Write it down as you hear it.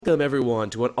Welcome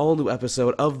everyone to an all-new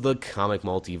episode of the Comic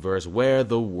Multiverse, where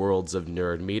the worlds of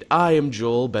nerd meet. I am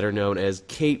Joel, better known as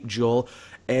Cape Joel,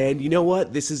 and you know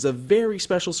what? This is a very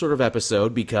special sort of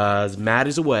episode because Matt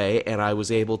is away, and I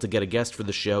was able to get a guest for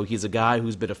the show. He's a guy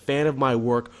who's been a fan of my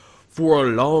work for a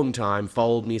long time,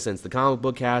 followed me since the Comic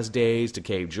Book Cast days, to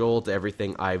Cape Joel, to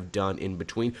everything I've done in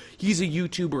between. He's a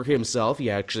YouTuber himself. He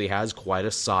actually has quite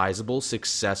a sizable,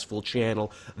 successful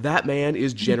channel. That man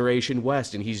is Generation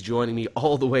West, and he's joining me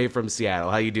all the way from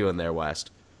Seattle. How you doing there, West?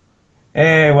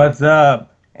 Hey, what's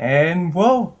up? And,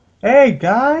 whoa, hey,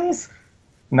 guys.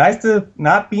 Nice to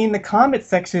not be in the comment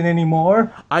section anymore.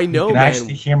 I know, you can man.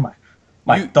 Actually hear my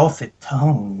dulcet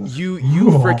tones. You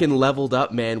freaking leveled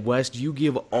up, man. West, you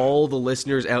give all the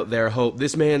listeners out there hope.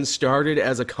 This man started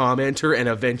as a commenter, and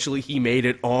eventually he made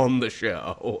it on the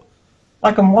show.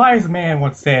 Like a wise man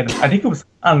once said, I think it was,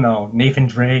 I don't know, Nathan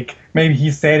Drake. Maybe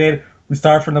he said it. We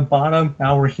started from the bottom,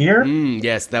 now we're here.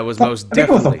 Yes, that was most I think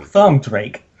definitely. it was some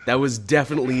Drake. That was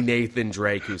definitely Nathan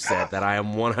Drake who said that. I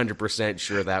am 100%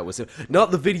 sure that was him.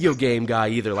 Not the video game guy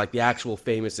either, like the actual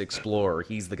famous explorer.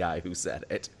 He's the guy who said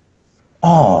it.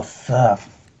 Oh,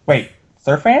 stuff. Wait,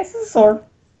 Sir Francis or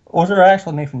was there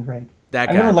actual Nathan Drake? That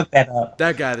guy. I never looked that up.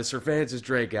 That guy, the Sir Francis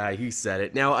Drake guy, he said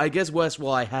it. Now, I guess, Wes,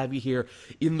 while I have you here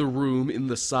in the room, in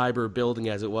the cyber building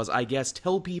as it was, I guess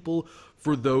tell people,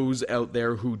 for those out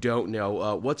there who don't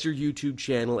know, what's your YouTube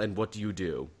channel and what do you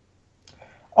do?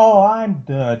 Oh, I'm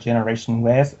the Generation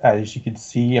West, as you can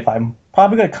see. If I'm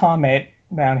probably going to comment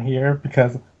down here,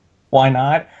 because why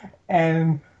not?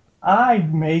 And I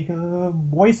make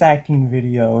voice acting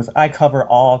videos. I cover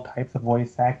all types of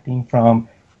voice acting, from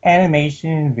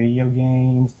animation, video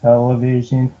games,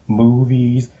 television,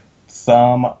 movies,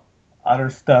 some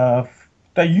other stuff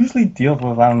that usually deals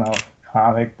with, I don't know,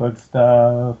 comic book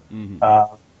stuff,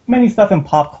 many stuff in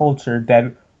pop culture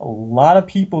that a lot of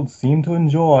people seem to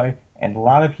enjoy, and a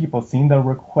lot of people seem to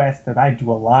request that I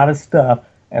do a lot of stuff,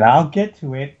 and I'll get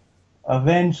to it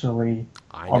eventually.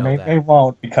 Or maybe I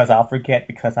won't, because I'll forget,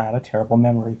 because I have a terrible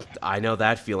memory. I know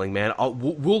that feeling, man.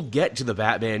 We'll get to the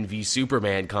Batman v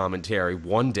Superman commentary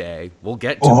one day. We'll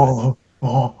get to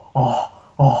it.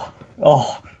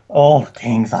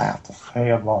 Things I have to say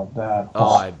about that.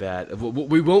 Oh, I bet.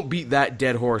 We won't beat that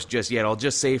dead horse just yet. I'll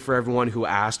just say for everyone who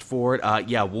asked for it,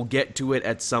 yeah, we'll get to it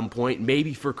at some point.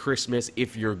 Maybe for Christmas,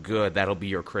 if you're good. That'll be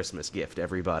your Christmas gift,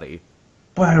 everybody.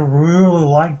 But I really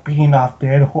like being off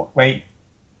dead horse. Wait.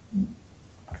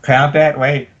 Count that?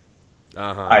 Wait.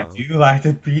 I do like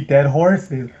to beat dead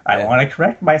horses. I want to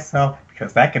correct myself,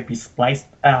 because that could be spliced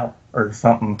out or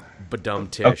something.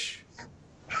 Badum tish.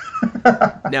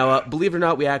 Now, believe it or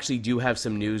not, we actually do have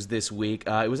some news this week.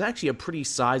 It was actually a pretty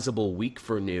sizable week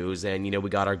for news, and, you know,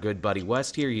 we got our good buddy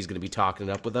West here. He's going to be talking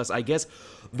it up with us. I guess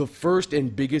the first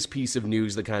and biggest piece of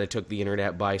news that kind of took the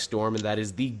internet by storm, and that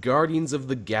is the Guardians of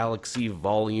the Galaxy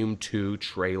Volume 2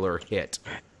 trailer hit.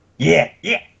 Yeah,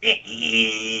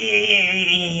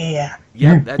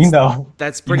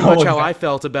 that's pretty much how I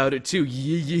felt about it too.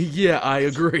 Yeah, I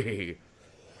agree.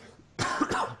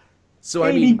 So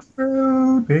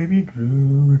Baby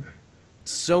Groot.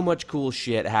 So much cool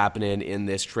shit happening in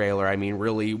this trailer. I mean,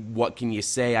 really, what can you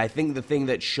say? I think the thing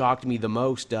that shocked me the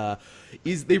most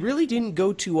is they really didn't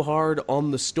go too hard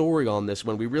on the story on this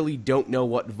one. We really don't know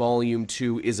what Volume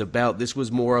 2 is about. This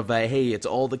was more of a, hey, it's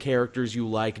all the characters you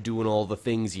like doing all the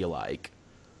things you like.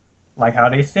 Like how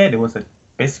they said, it was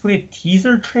basically a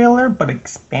teaser trailer, but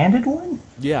expanded one?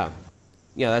 Yeah,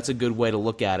 that's a good way to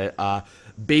look at it.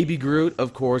 Baby Groot,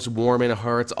 of course, warming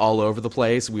hearts all over the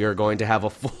place. We are going to have a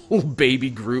full Baby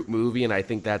Groot movie, and I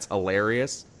think that's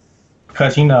hilarious.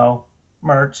 Because, you know,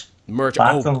 merch.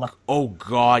 Oh,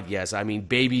 God, yes. I mean,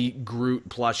 Baby Groot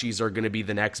plushies are going to be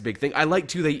the next big thing. I like,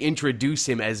 too, they introduce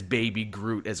him as Baby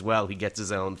Groot as well. He gets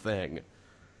his own thing.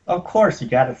 Of course, you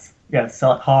gotta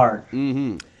sell it hard.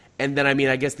 Mm-hmm. And then, I mean,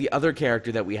 I guess the other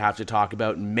character that we have to talk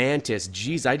about, Mantis.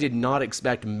 Geez, I did not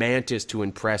expect Mantis to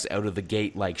impress out of the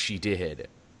gate like she did.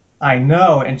 I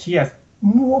know, and she has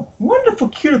wonderful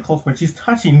cuticles when she's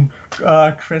touching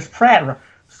Chris Pratt,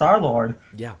 Star-Lord.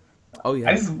 Yeah. Oh,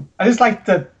 yeah. I just like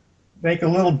to make a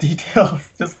little details,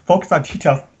 just focus on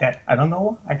details that I don't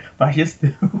know why, but I just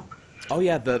do. Oh,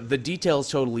 yeah, the details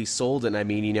totally sold it. And I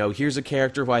mean, you know, here's a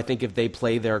character who I think if they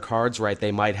play their cards right,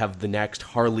 they might have the next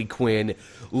Harley Quinn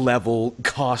level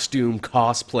costume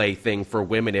cosplay thing for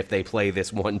women if they play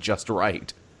this one just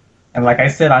right. And like I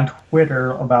said on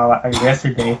Twitter about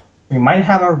yesterday, we might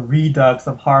have a redux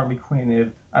of Harley Quinn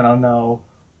if, I don't know,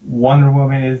 Wonder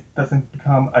Woman doesn't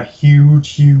become a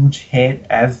huge hit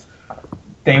as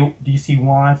DC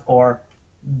wants, or,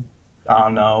 I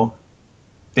don't know,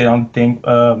 they don't think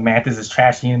Mantis is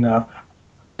trashy enough.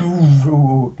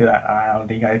 Ooh, I don't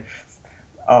think I.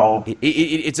 Oh,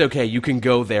 It's okay. You can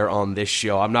go there on this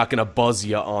show. I'm not going to buzz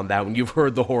you on that one. You've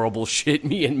heard the horrible shit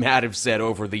me and Matt have said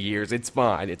over the years. It's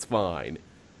fine. It's fine.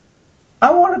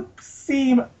 I want to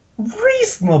seem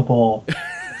reasonable.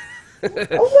 A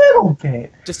little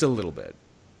bit. Just a little bit.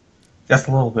 Just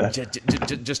a little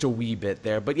bit. Just a wee bit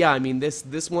there. But yeah, I mean,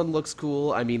 this one looks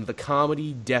cool. I mean, the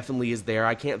comedy definitely is there.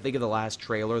 I can't think of the last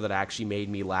trailer that actually made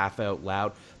me laugh out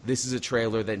loud. This is a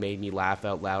trailer that made me laugh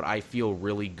out loud. I feel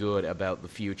really good about the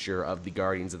future of the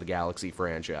Guardians of the Galaxy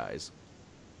franchise.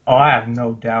 Oh, I have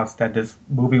no doubts that this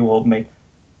movie will make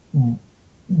 $1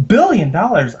 billion.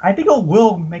 I think it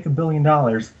will make $1 billion.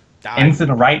 And it's in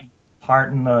the right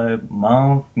part in the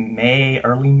month,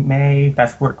 early May.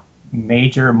 That's where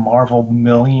major Marvel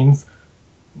millions.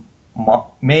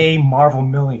 May Marvel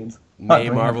millions.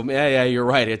 May Marvel. Yeah, you're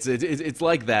right. It's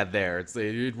like that there.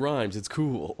 It rhymes. It's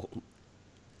cool.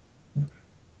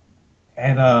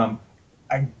 And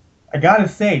I gotta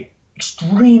say,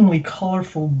 extremely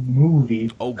colorful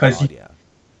movie. Oh God, yeah.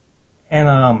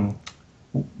 And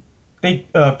they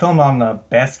filmed on the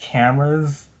best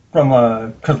cameras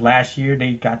from because last year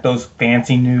they got those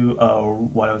fancy new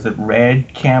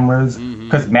red cameras.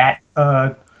 Because Matt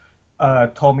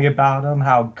told me about them,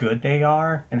 how good they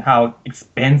are and how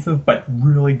expensive but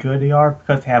really good they are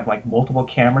because they have like multiple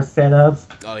camera setups.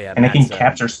 Oh yeah, and they can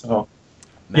capture so.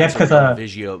 Matt's because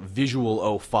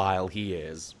visual-ophile he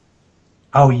is.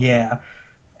 Oh yeah,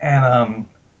 and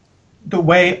the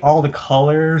way all the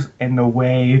colors and the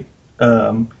way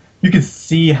you can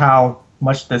see how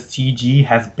much the CG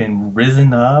has been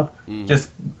risen up.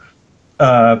 Just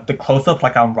the close-up,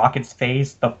 like on Rocket's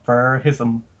face, the fur, his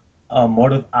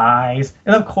emotive eyes,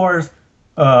 and of course,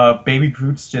 Baby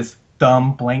Groot's just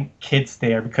dumb blank kid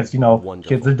stare because Wonderful.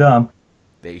 Kids are dumb.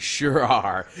 They sure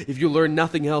are. If you learn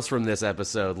nothing else from this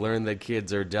episode, learn that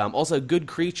kids are dumb. Also, good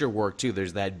creature work, too.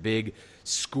 There's that big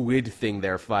squid thing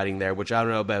they're fighting there, which I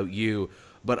don't know about you,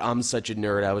 but I'm such a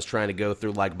nerd. I was trying to go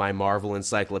through, like, my Marvel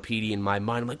encyclopedia in my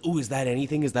mind. I'm like, ooh, is that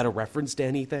anything? Is that a reference to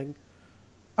anything?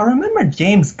 I remember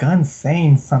James Gunn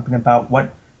saying something about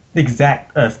what the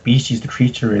exact species the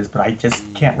creature is, but I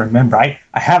just can't remember. I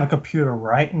have a computer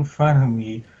right in front of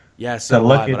me. Yeah, so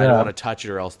but I don't want to touch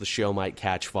it or else the show might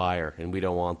catch fire, and we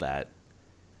don't want that.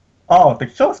 Oh, the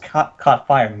show's caught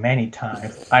fire many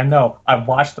times. I know. I've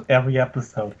watched every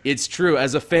episode. It's true.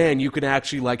 As a fan, you can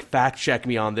actually, like, fact-check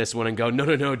me on this one and go,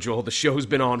 no, Joel, the show's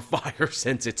been on fire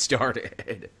since it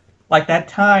started. Like that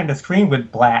time the screen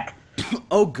went black.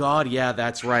 Oh, God, yeah,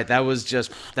 that's right.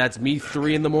 That's me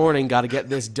 3 a.m, got to get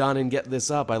this done and get this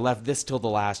up. I left this till the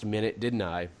last minute, didn't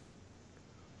I?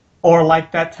 Or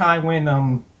like that time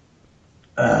when,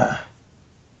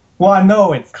 well, I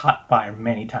know it's caught fire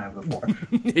many times before.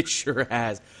 It sure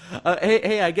has.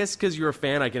 Hey, I guess because you're a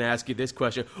fan, I can ask you this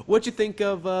question. What'd you think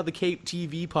of the Cape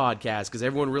TV podcast? Because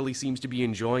everyone really seems to be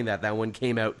enjoying that. That one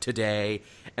came out today,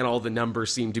 and all the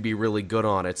numbers seem to be really good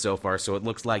on it so far, so it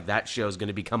looks like that show's going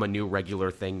to become a new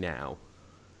regular thing now.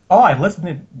 Oh, I listened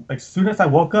to it as soon as I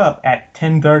woke up at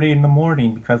 10:30 in the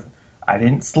morning because I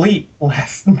didn't sleep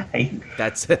last night.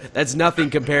 That's nothing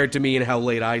compared to me and how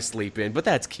late I sleep in, but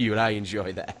that's cute. I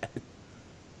enjoy that.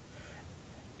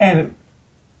 And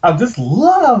I just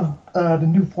love the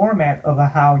new format of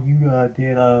how you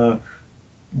did.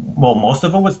 Well, most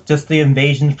of it was just the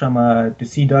invasion from the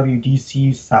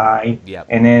CW/DC side, yep.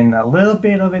 And then a little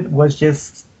bit of it was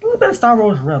just a little bit of Star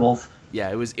Wars Rebels. Yeah,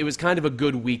 it was kind of a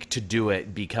good week to do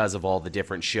it because of all the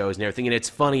different shows and everything. And it's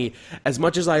funny, as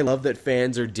much as I love that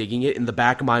fans are digging it, in the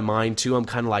back of my mind, too, I'm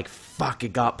kind of like, fuck,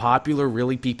 it got popular,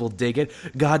 really, people dig it?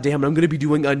 God damn it, I'm going to be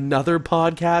doing another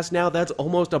podcast now? That's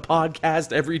almost a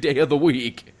podcast every day of the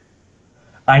week.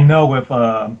 I know, with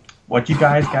what you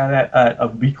guys got at a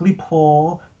weekly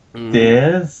poll,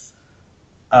 this,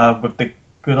 with the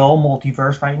good old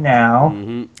multiverse right now.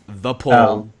 The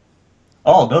poll.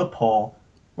 The poll.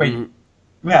 Wait,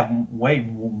 you have way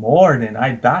more than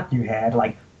I thought you had,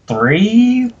 like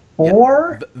 3,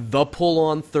 4? Yeah, the Pull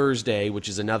on Thursday, which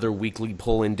is another weekly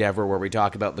pull endeavor where we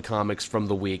talk about the comics from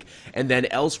the week, and then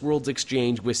Elseworlds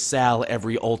Exchange with Sal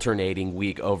every alternating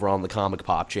week over on the Comic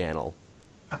Pop channel.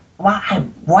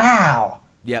 Wow!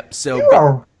 Yep,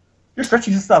 so... You're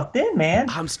stretching yourself thin, man.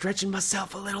 I'm stretching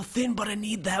myself a little thin, but I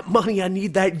need that money. I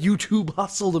need that YouTube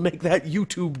hustle to make that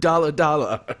YouTube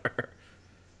dollar.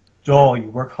 Joel, you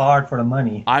work hard for the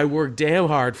money. I work damn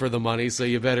hard for the money, so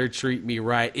you better treat me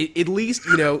right. At least,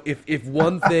 if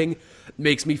one thing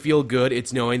makes me feel good,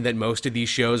 it's knowing that most of these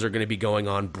shows are going to be going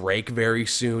on break very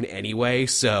soon anyway,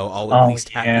 so I'll at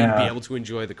least be able to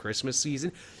enjoy the Christmas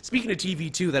season. Speaking of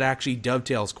TV, too, that actually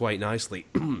dovetails quite nicely.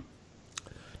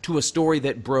 to a story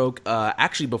that broke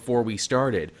actually before we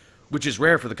started, which is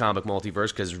rare for the comic multiverse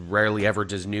because rarely ever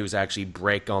does news actually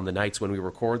break on the nights when we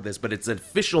record this, but it's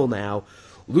official now.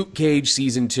 Luke Cage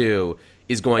Season 2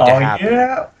 is going to happen.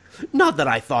 Yeah? Not that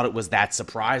I thought it was that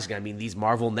surprising. I mean, these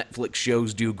Marvel Netflix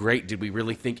shows do great. Did we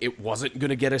really think it wasn't going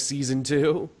to get a Season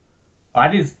 2?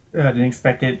 I just didn't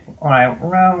expect it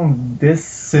around this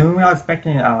soon. I was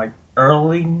expecting it like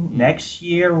early next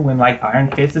year when like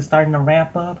Iron Fist is starting to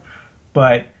ramp up.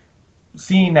 But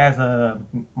seeing as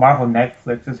Marvel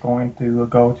Netflix is going to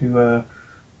go to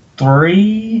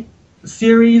 3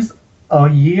 series a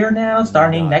year now,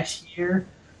 starting next year,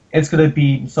 it's going to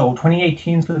be, so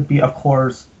 2018 is going to be, of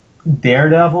course,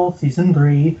 Daredevil Season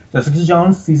 3, Jessica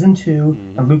Jones Season 2,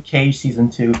 and Luke Cage Season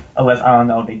 2, unless, I don't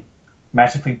know, they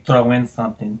magically throw in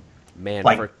something. Man,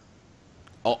 like,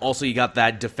 also you got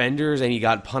that Defenders and you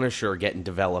got Punisher getting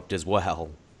developed as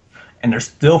well. And they're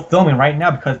still filming right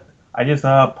now because I just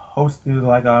posted,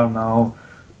 like, I don't know,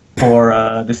 for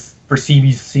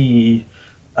CBC,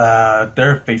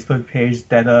 their Facebook page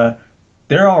that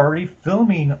they're already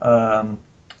filming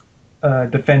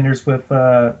Defenders with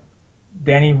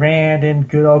Danny Rand and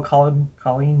good old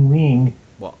Colleen Wing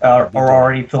are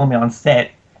already filming on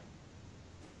set.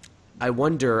 I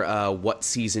wonder what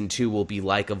Season 2 will be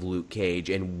like of Luke Cage,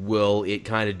 and will it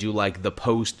kind of do like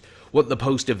what the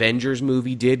post-Avengers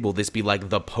movie did? Will this be like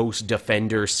the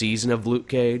post-Defender season of Luke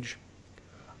Cage?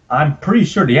 I'm pretty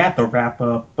sure they have to wrap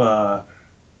up,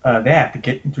 they have to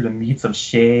get into the meats of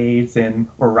Shades and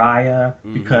Mariah,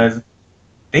 because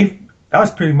that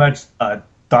was pretty much a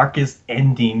darkest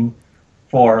ending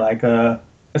for like a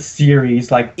series.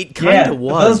 Like, it kind of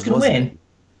was, wasn't it?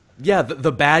 Yeah,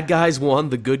 the bad guys won,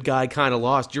 the good guy kind of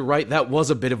lost. You're right, that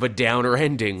was a bit of a downer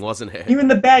ending, wasn't it? Even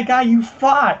the bad guy you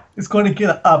fought is going to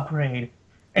get an upgrade,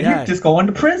 and you're just going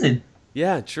to prison.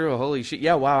 Yeah, true, holy shit.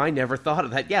 Yeah, wow, I never thought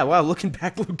of that. Yeah, wow, looking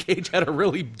back, Luke Cage had a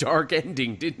really dark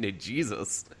ending, didn't it?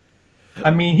 Jesus.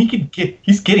 I mean,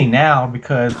 he's getting now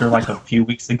because they're like a few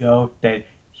weeks ago that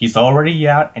he's already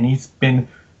out, and he's been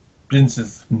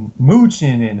just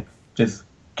mooching and just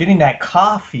getting that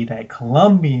coffee, that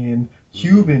Colombian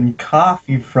Cuban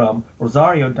coffee from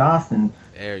Rosario Dawson.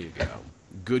 There you go.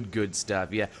 Good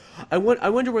stuff. Yeah, I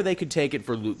wonder where they could take it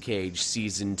for Luke Cage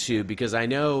Season 2, because I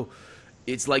know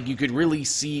it's like you could really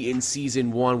see in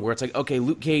Season 1 where it's like, okay,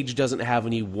 Luke Cage doesn't have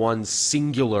any one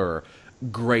singular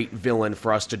great villain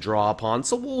for us to draw upon,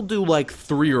 so we'll do like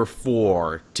 3 or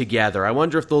 4 together. I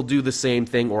wonder if they'll do the same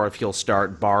thing or if he'll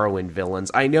start borrowing villains.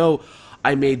 I know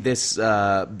I made this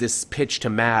pitch to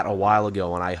Matt a while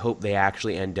ago, and I hope they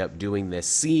actually end up doing this.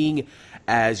 Seeing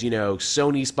as,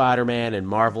 Sony Spider-Man and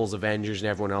Marvel's Avengers and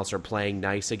everyone else are playing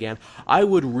nice again, I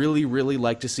would really, really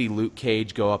like to see Luke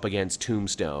Cage go up against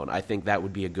Tombstone. I think that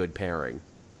would be a good pairing.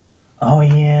 Oh,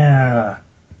 yeah.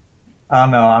 I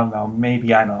don't know.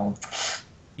 Maybe, I know.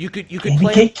 You could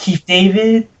play... get Keith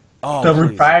David to please.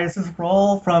 reprise his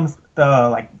role from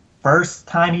the, first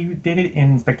time he did it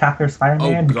in Spectacular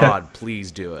Spider-Man. Oh, God,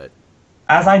 please do it.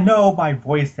 As I know by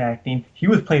voice acting, he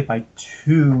was played by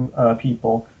 2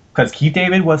 people. Because Keith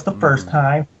David was the first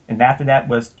time, and after that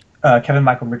was Kevin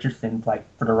Michael Richardson, for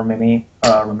the remaining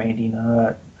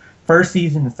first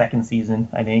season and second season,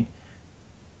 I think.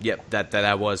 Yep,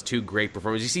 that was 2 great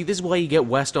performances. You see, this is why you get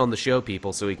West on the show,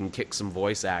 people, so he can kick some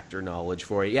voice actor knowledge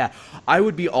for you. Yeah, I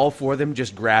would be all for them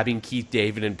just grabbing Keith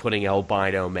David and putting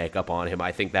albino makeup on him.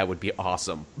 I think that would be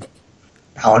awesome.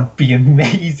 That would be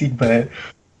amazing, but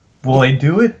will they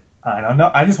do it? I don't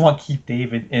know. I just want Keith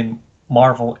David in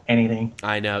Marvel anything.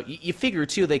 I know. You figure,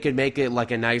 too, they could make it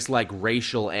like a nice,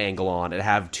 racial angle on it.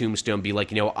 Have Tombstone be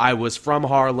like, I was from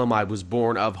Harlem, I was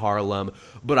born of Harlem,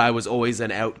 but I was always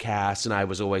an outcast, and I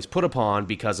was always put upon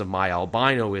because of my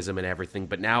albinoism and everything,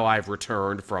 but now I've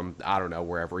returned from, I don't know,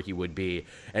 wherever he would be,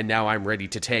 and now I'm ready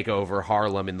to take over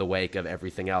Harlem in the wake of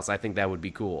everything else. I think that would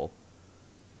be cool.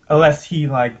 Unless he,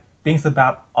 thinks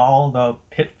about all the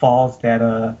pitfalls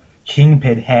that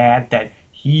Kingpin had, that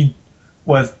he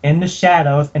was in the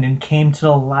shadows and then came to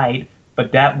the light,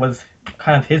 but that was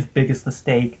kind of his biggest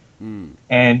mistake.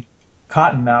 And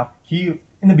Cottonmouth,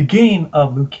 in the beginning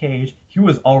of Luke Cage, he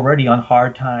was already on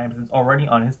hard times, and already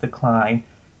on his decline,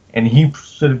 and he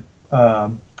should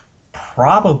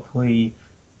probably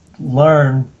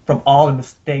learn from all the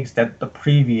mistakes that the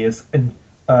previous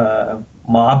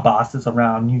mob bosses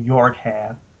around New York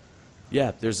have.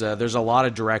 Yeah, there's a lot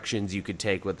of directions you could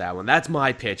take with that one. That's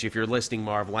my pitch, if you're listening,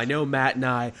 Marvel. I know Matt and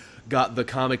I got the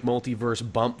comic multiverse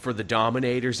bump for the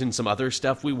Dominators and some other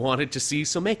stuff we wanted to see,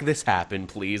 so make this happen,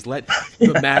 please. Let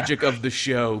the magic of the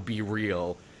show be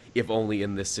real, if only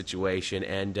in this situation.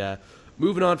 And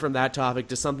moving on from that topic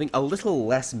to something a little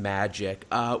less magic,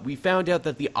 we found out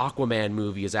that the Aquaman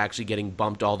movie is actually getting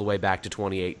bumped all the way back to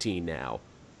 2018 now.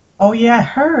 Oh yeah, I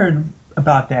heard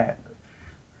about that.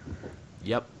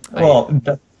 Yep. Well,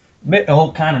 it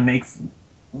all kind of makes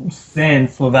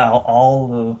sense without all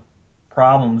the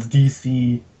problems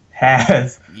DC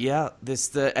has. Yeah,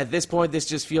 at this point, this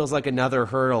just feels like another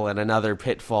hurdle and another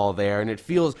pitfall there, and it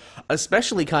feels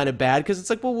especially kind of bad because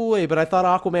it's like, well, wait, but I thought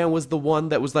Aquaman was the one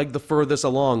that was like the furthest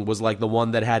along, was like the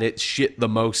one that had its shit the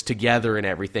most together and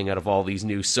everything out of all these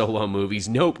new solo movies.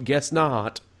 Nope, guess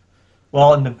not.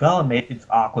 Well, in development, it's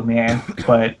Aquaman,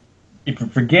 but if you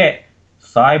forget,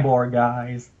 Cyborg,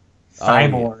 guys.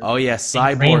 Cyborg. Oh yeah,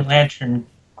 Cyborg. Green Lantern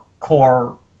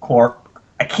Corps.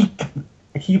 I keep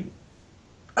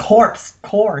corpse.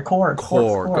 Are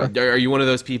you one of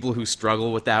those people who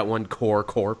struggle with that one,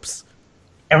 corpse?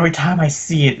 Every time I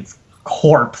see it, it's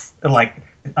corpse. Like,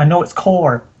 I know it's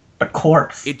core, but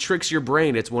corpse. It tricks your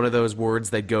brain. It's one of those words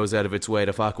that goes out of its way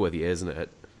to fuck with you, isn't it?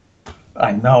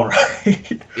 I know,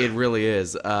 right? It really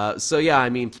is. So yeah, I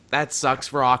mean, that sucks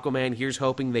for Aquaman. Here's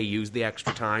hoping they use the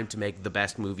extra time to make the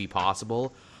best movie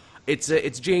possible.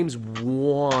 It's James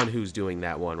Wan who's doing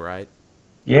that one, right?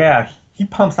 Yeah, he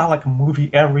pumps out like a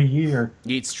movie every year.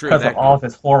 It's true. Because of all of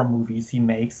his horror movies he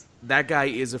makes. That guy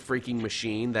is a freaking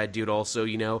machine. That dude also,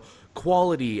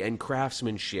 quality and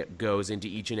craftsmanship goes into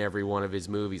each and every one of his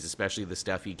movies, especially the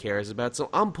stuff he cares about. So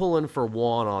I'm pulling for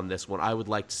Juan on this one. I would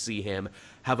like to see him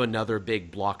have another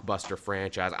big blockbuster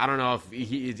franchise. I don't know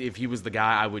if he was the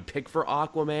guy I would pick for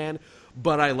Aquaman,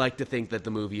 but I like to think that the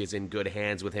movie is in good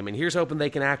hands with him. And here's hoping they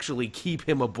can actually keep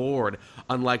him aboard,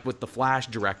 unlike with the Flash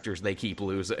directors they keep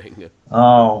losing.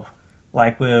 Oh,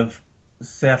 like with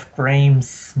Seth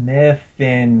Grahame-Smith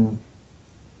and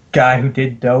guy who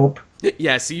did Dope.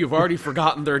 Yeah, see, you've already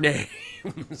forgotten their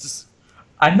names.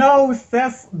 I know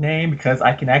Seth's name because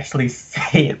I can actually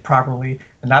say it properly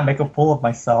and not make a fool of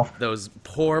myself. Those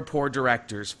poor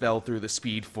directors fell through the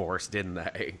Speed Force, didn't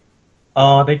they?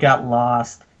 Oh, they got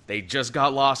lost. They just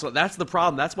got lost. That's the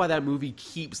problem. That's why that movie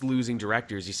keeps losing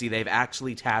directors. You see, they've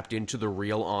actually tapped into the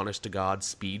real, honest-to-God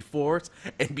Speed Force,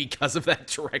 and because of that,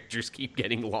 directors keep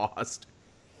getting lost.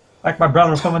 Like my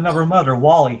brother from another mother,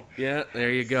 Wally. Yeah, there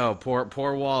you go.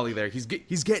 Poor Wally there. He's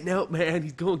getting out, man.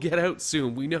 He's going to get out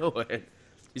soon. We know it.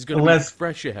 He's going to be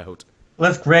fresh out.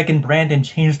 Unless Greg and Brandon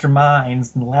changed their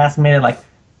minds in the last minute, like,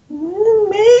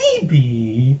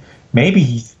 maybe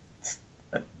he's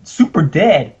super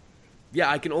dead. Yeah,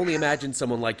 I can only imagine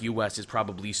someone like you, Wes, is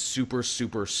probably super,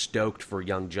 super stoked for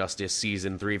Young Justice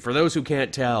Season 3. For those who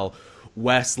can't tell,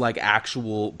 Wes'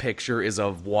 actual picture is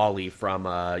of Wally from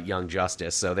Young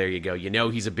Justice, so there you go. You know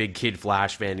he's a big Kid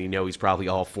Flash fan, and you know he's probably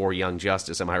all for Young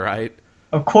Justice, am I right?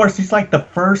 Of course, he's like the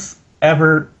first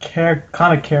ever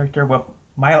comic character with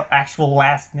my actual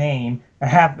last name. I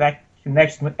have that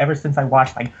connection ever since I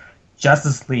watched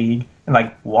Justice League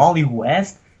and Wally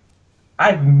West.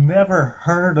 I've never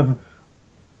heard of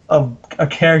a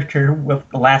character with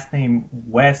the last name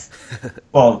West.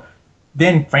 Well,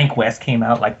 then Frank West came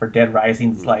out for Dead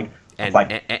Rising. And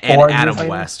Adam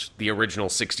West, the original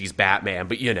 60s Batman,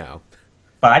 but you know.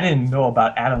 But I didn't know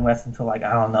about Adam West until I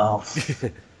don't know,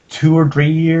 2 or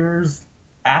 3 years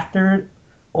after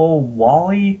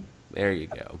Wally. There you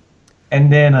go. And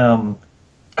then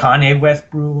Kanye West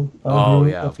blew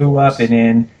up, and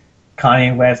then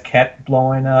Kanye West kept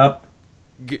blowing up.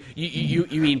 You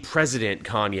mean President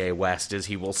Kanye West, as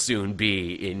he will soon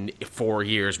be in 4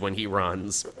 years when he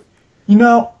runs.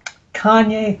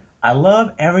 Kanye, I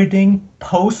love everything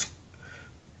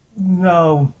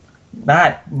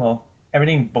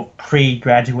everything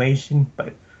pre-graduation,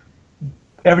 but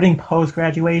everything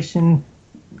post-graduation,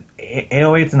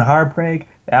 808s and Heartbreak,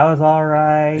 that was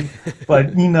alright.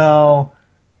 But,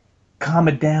 calm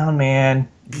it down, man.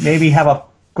 Maybe have a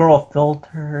girl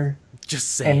filter.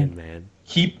 Just saying, man.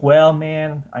 Keep well,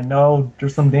 man. I know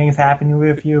there's some things happening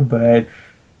with you, but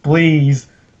please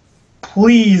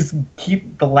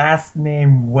keep the last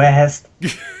name West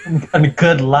in a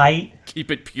good light.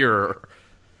 Keep it pure.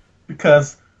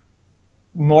 Because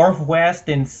Northwest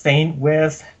and Saint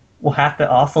West will have to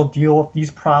also deal with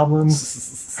these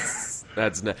problems.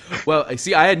 Well,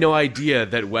 see, I had no idea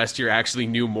that West here actually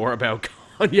knew more about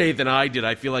Kanye than I did.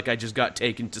 I feel like I just got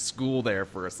taken to school there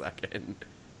for a second.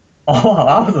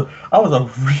 Oh, I was a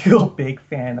real big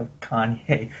fan of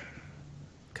Kanye.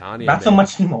 Not so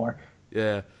much anymore.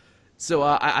 Yeah. So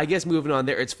I guess moving on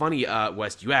there, it's funny,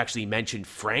 West, you actually mentioned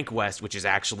Frank West, which is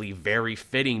actually very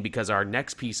fitting because our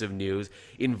next piece of news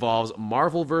involves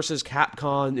Marvel vs.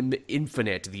 Capcom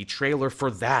Infinite. The trailer for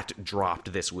that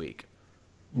dropped this week.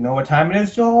 You know what time it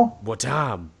is, Joel? What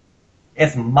time?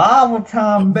 It's Marvel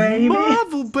time, baby.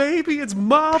 Marvel, baby, it's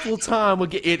Marvel time.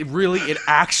 It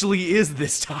actually is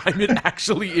this time. It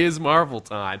actually is Marvel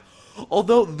time.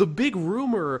 Although the big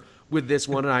rumor with this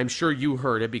one, and I'm sure you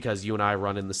heard it because you and I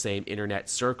run in the same internet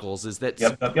circles, is that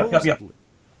supposedly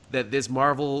that this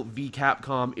Marvel v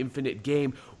Capcom Infinite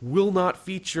game will not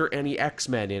feature any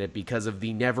X-Men in it because of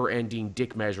the never-ending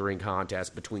dick measuring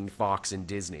contest between Fox and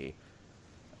Disney.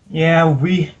 Yeah,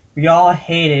 we all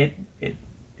hate it.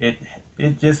 It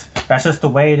just, that's just the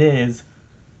way it is.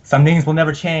 Some things will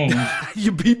never change.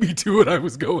 You beat me to it. I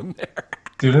was going there.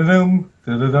 Do-da-dum,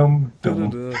 do-da-dum,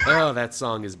 dum. Oh, that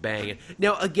song is banging.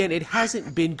 Now, again, it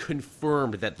hasn't been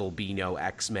confirmed that there'll be no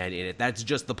X-Men in it. That's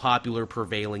just the popular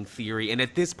prevailing theory. And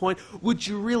at this point, would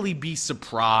you really be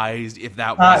surprised if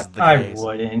that was the case? I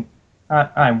wouldn't.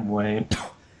 I wouldn't.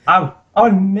 I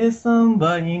would miss them,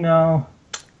 but you know.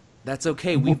 That's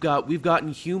okay. We've got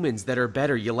Inhumans that are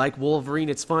better. You like Wolverine?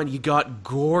 It's fine. You got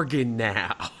Gorgon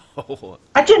now.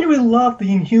 I genuinely love the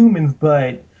Inhumans,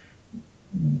 but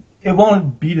it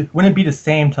wouldn't be the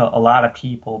same to a lot of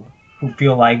people who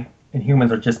feel like Inhumans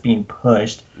are just being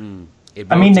pushed.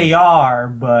 I mean, they are,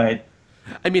 but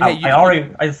I mean,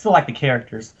 I still like the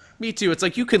characters. Me too. It's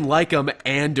like you can like them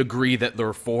and agree that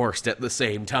they're forced at the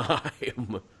same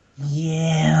time.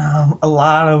 Yeah, a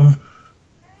lot of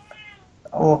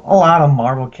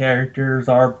Marvel characters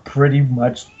are pretty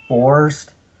much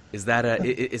forced. Is that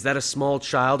a small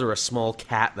child or a small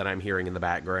cat that I'm hearing in the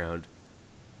background?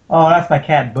 Oh, that's my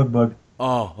cat, Bug Bug.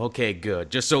 Oh, okay, good.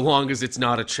 Just so long as it's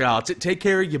not a child. Take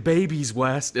care of your babies,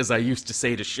 West, as I used to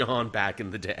say to Sean back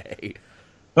in the day.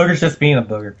 Booger's just being a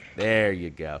booger. There you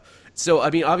go. So, I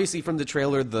mean, obviously from the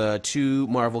trailer, the two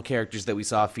Marvel characters that we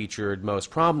saw featured most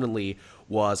prominently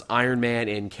was Iron Man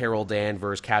and Carol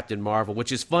Danvers, Captain Marvel,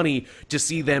 which is funny to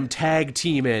see them tag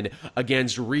teaming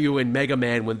against Ryu and Mega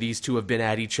Man when these two have been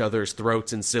at each other's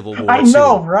throats in Civil War. I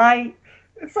know, right?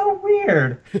 It's so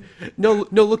weird. No,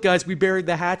 look, guys, we buried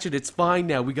the hatchet. It's fine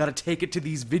now. We got to take it to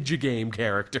these video game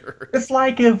characters. It's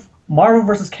like if Marvel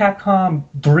vs. Capcom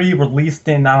 3 released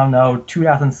in,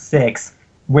 2006,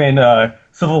 when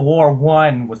Civil War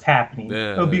 1 was happening.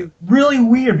 It would be really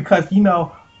weird because,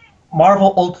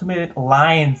 Marvel Ultimate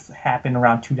Alliance happened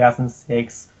around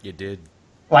 2006. You did.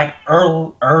 Like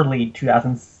early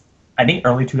 2000s, I think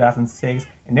early 2006,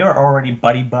 and they were already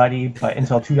buddy, but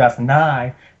until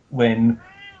 2009 when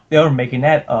they were making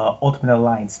that Ultimate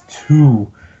Alliance 2,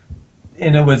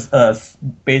 and it was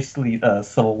basically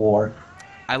Civil War.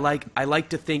 I like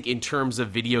to think in terms of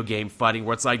video game fighting,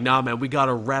 where it's like, nah, man, we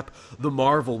gotta rep the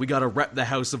Marvel, we gotta rep the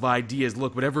House of Ideas.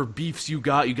 Look, whatever beefs you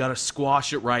gotta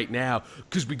squash it right now,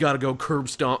 because we gotta go curb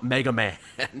stomp Mega Man.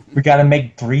 We gotta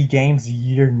make 3 games a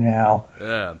year now.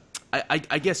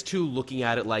 I guess too, looking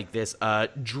at it like this,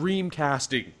 dream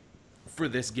casting for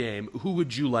this game, who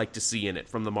would you like to see in it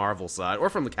from the Marvel side or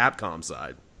from the Capcom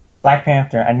side? Black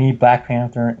Panther. I need Black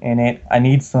Panther in it. I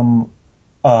need some,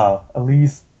 at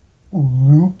least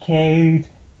Luke Cage.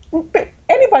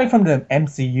 Anybody from the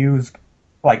MCU is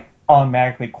like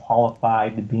automatically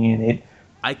qualified to be in it.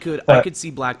 I could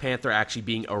see Black Panther actually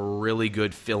being a really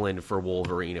good fill-in for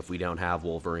Wolverine if we don't have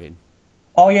Wolverine.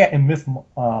 Oh yeah, and Miss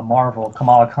Marvel,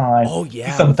 Kamala Khan. Oh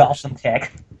yeah, some Dawson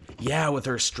tech. Yeah, with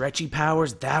her stretchy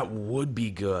powers, that would be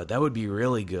good. That would be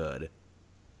really good.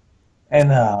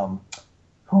 And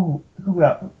who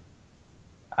else?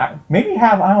 Maybe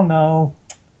have, I don't know.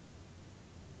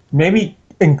 Maybe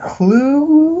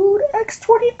include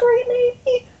X-23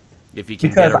 maybe? If you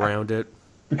can get around it.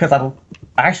 Because I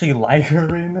actually like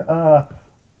her in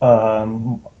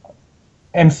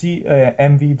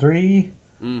MV3.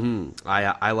 Mm-hmm.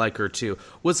 I like her too.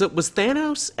 Was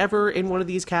Thanos ever in one of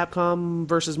these Capcom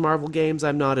versus Marvel games?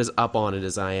 I'm not as up on it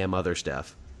as I am other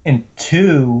stuff. In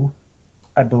 2,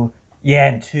 I believe.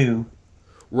 Yeah, in 2.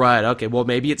 Right, okay. Well,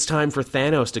 maybe it's time for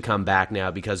Thanos to come back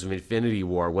now because of Infinity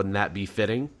War. Wouldn't that be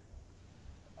fitting?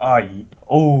 And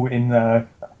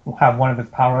have one of his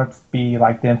power-ups be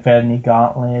like the Infinity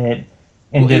Gauntlet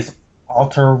and just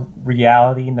alter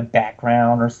reality in the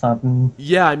background or something.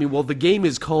 Yeah, I mean, well, the game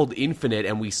is called Infinite,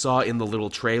 and we saw in the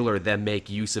little trailer them make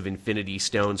use of Infinity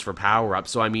Stones for power-ups.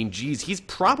 So, I mean, geez, he's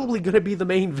probably going to be the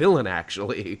main villain,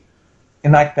 actually.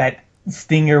 And like that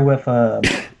stinger with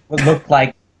what looked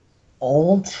like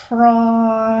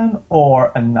Ultron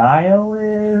or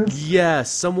Annihilus. Yeah,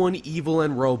 someone evil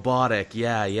and robotic.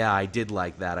 Yeah, I did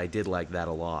like that. I did like that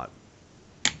a lot.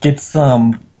 Get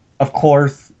some, of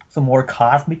course, some more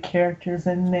cosmic characters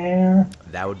in there.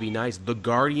 That would be nice. The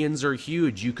Guardians are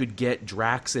huge. You could get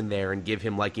Drax in there and give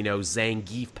him, like,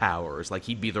 Zangief powers. Like,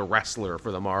 he'd be the wrestler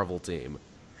for the Marvel team.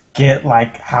 Get,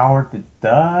 like, Howard the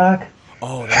Duck.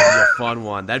 Oh, that'd be a fun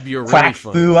one. That'd be a really Quack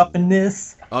fun Fu one. up in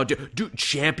this. Oh, dude,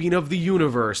 champion of the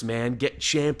universe, man. Get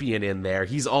Champion in there.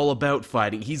 He's all about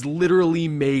fighting. He's literally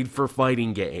made for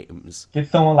fighting games. Get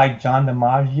someone like John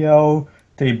DiMaggio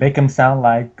to make him sound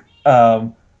like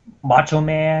Macho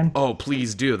Man. Oh,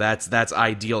 please do. That's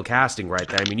ideal casting right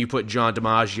there. I mean, you put John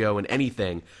DiMaggio in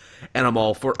anything, and I'm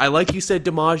all for. I like you said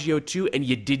DiMaggio too, and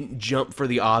you didn't jump for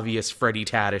the obvious Freddie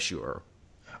Tatasciore.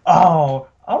 Oh,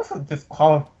 I was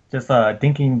just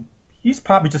thinking he's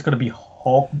probably just going to be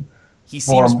Hulk. He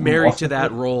seems married to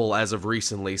that role as of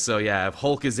recently, so yeah, if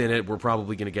Hulk is in it, we're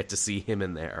probably going to get to see him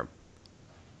in there.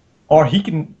 Or he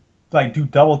can like do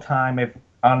double time if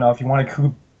I don't know if you want to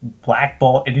coup Black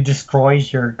Bolt and he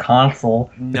destroys your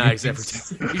console. Nice, every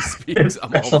time he speaks,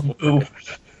 I'm all for it.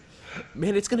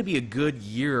 Man, it's going to be a good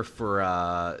year for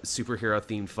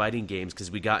superhero-themed fighting games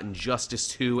because we got Injustice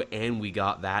 2 and we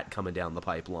got that coming down the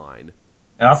pipeline.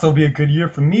 And also be a good year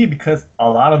for me because a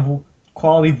lot of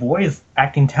quality voice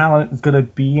acting talent is going to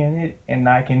be in it, and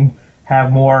I can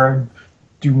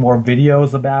do more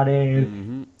videos about it.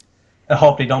 Mm-hmm. I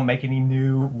hope they don't make any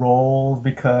new roles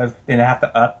because then I have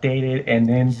to update it, and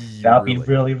then that'll be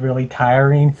really, really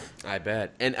tiring. I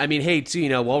bet. And I mean, hey, too,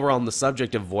 while we're on the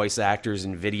subject of voice actors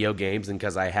in video games, and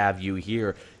because I have you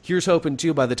here, here's hoping,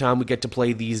 too, by the time we get to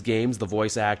play these games, the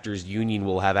voice actors union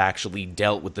will have actually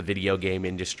dealt with the video game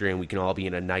industry, and we can all be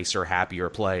in a nicer, happier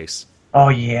place. Oh,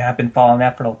 yeah, I've been following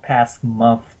that for the past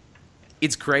month.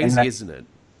 It's crazy, isn't it?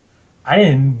 I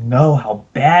didn't know how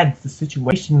bad the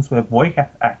situations with voice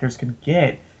actors could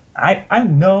get. I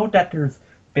know that there's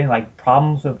been like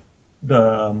problems with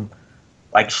the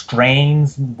like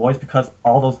strains in voice because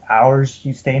all those hours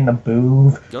you stay in the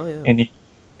booth. Oh, yeah. And it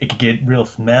could get real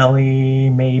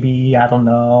smelly, maybe. I don't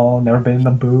know. Never been in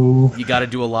the booth. You got to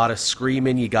do a lot of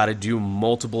screaming. You got to do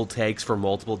multiple takes for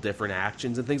multiple different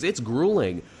actions and things. It's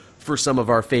grueling for some of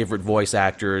our favorite voice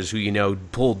actors who,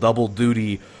 pull double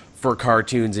duty for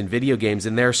cartoons and video games,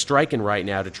 and they're striking right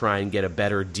now to try and get a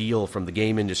better deal from the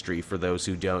game industry, for those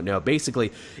who don't know.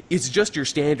 Basically, it's just your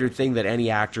standard thing that any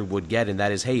actor would get, and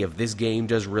that is, hey, if this game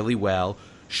does really well,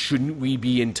 shouldn't we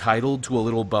be entitled to a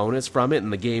little bonus from it?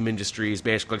 And the game industry is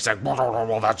basically saying,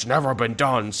 well, that's never been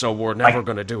done, so we're never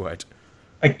going to do it.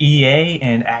 Like EA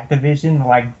and Activision,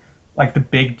 like the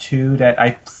big two that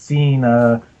I've seen,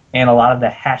 and a lot of the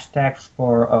hashtags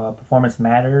for Performance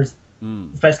Matters,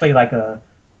 especially like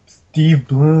Steve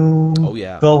Bloom,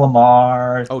 Phil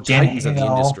Lamar, Jen Titans of the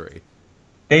industry.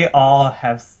 They all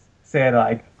have said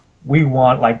like we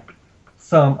want like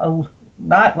some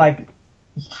not like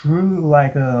true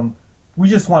like we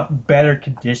just want better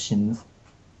conditions.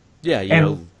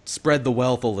 Yeah, spread the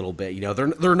wealth a little bit.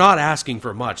 They're not asking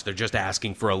for much; they're just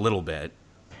asking for a little bit.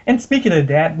 And speaking of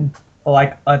that,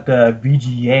 like at the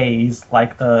VGAs,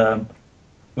 like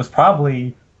was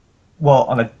probably. Well,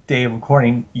 on the day of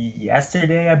recording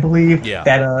yesterday, I believe,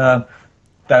 that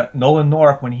Nolan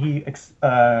North, when he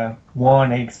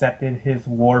won and accepted his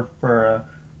award for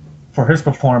his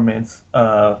performance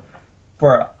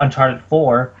for Uncharted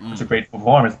 4, which is a great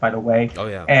performance, by the way. Oh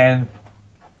yeah.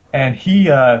 And he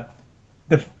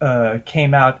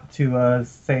came out to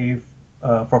say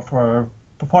for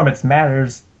Performance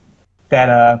Matters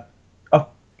that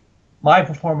my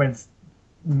performance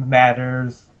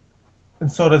matters.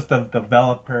 And so does the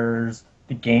developers,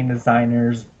 the game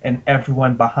designers, and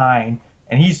everyone behind.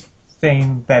 And he's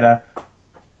saying that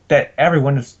that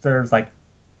everyone deserves like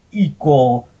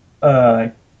equal,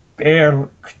 fair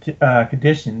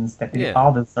conditions. That they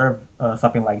all deserve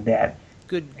something like that.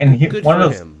 Good. And good for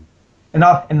him. And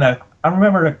I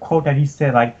remember the quote that he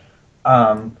said like,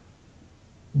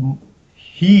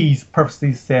 he's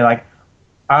purposely said like,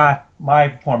 my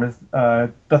performance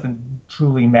doesn't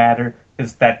truly matter.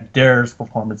 Is that theirs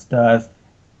performance does,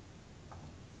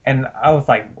 and I was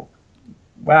like,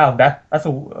 "Wow, that's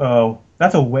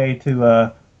a way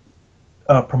to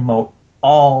promote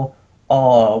all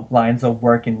lines of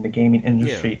work in the gaming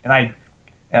industry."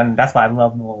 And that's why I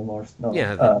love Noel North. So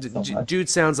much. Dude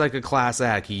sounds like a class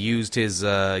act. He used his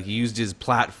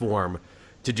platform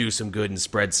to do some good and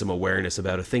spread some awareness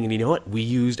about a thing. And you know what? We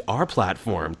used our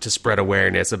platform to spread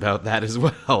awareness about that as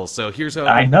well. So here's how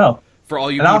I know. For all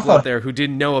you people out there who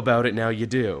didn't know about it, now you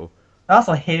do. I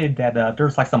also hated that there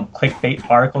was like some clickbait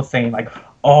article saying like,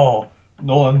 "Oh,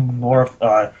 Nolan North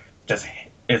just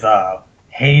is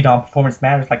hate on Performance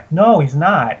Matters." Like, no, he's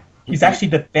not. He's actually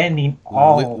defending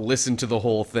all. Listen to the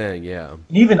whole thing, yeah.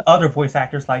 And even other voice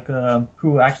actors like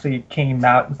who actually came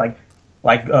out like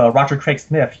Roger Craig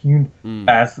Smith,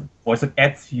 as voice of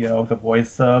Ezio, the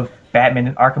voice of Batman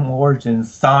in Arkham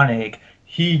Origins, Sonic.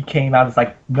 He came out as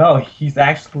like, no, he's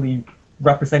actually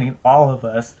representing all of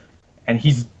us,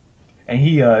 and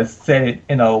he said it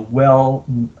in a well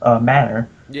manner.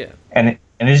 Yeah. And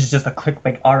this is just a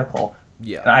clickbait article.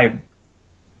 Yeah. And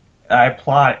I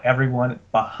applaud everyone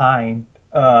behind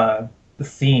the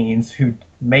scenes who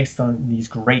makes these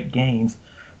great games.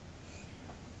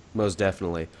 Most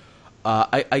definitely.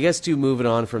 I guess, too, moving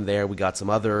on from there, we got some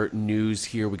other news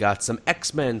here. We got some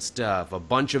X-Men stuff. A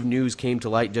bunch of news came to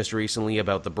light just recently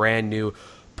about the brand new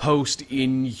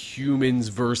post-Inhumans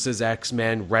versus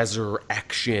X-Men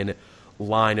Resurrection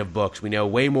line of books. We know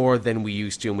way more than we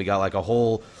used to, and we got like a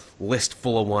whole list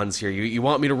full of ones here. You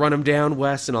want me to run them down,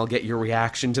 Wes, and I'll get your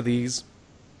reaction to these?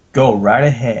 Go right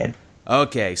ahead.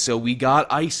 Okay, so we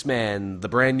got Iceman, the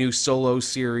brand new solo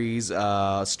series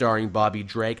starring Bobby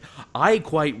Drake. I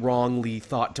quite wrongly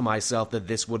thought to myself that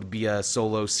this would be a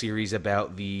solo series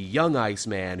about the young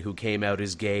Iceman who came out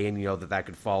as gay and, that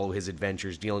could follow his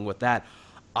adventures dealing with that.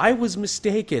 I was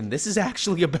mistaken. This is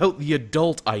actually about the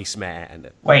adult Iceman.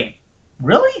 Wait,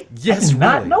 really? Yes, I did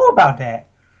not really. know about that.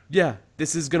 Yeah,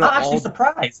 this is gonna I'm actually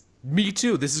surprised. Me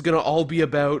too. This is gonna all be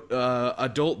about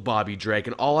adult Bobby Drake,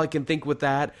 and all I can think with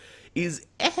that is,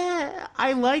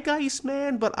 I like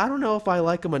Iceman, but I don't know if I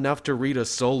like him enough to read a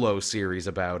solo series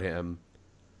about him.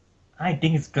 I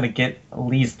think it's going to get at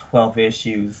least 12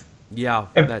 issues. Yeah,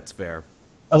 that's fair.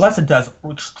 Unless it does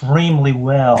extremely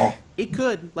well. It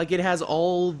could. Like, it has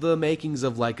all the makings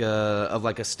of like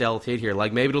a stealth hit here.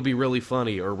 Like, maybe it'll be really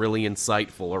funny or really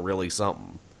insightful or really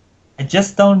something. I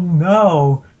just don't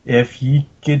know if he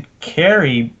could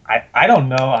carry... I don't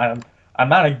know. I'm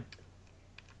not a...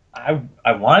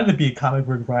 I wanted to be a comic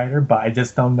book writer, but I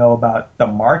just don't know about the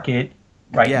market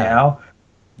now.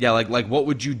 Yeah, like what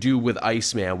would you do with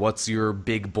Iceman? What's your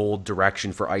big, bold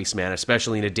direction for Iceman,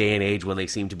 especially in a day and age when they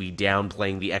seem to be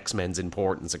downplaying the X-Men's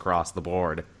importance across the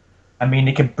board? I mean,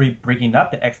 they could be bringing up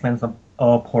the X-Men's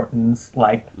importance,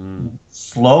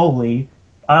 slowly.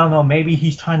 I don't know, maybe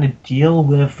he's trying to deal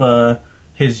with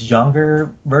his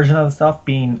younger version of himself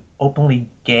being openly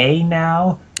gay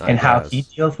now, and how he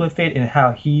deals with it, and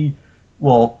how he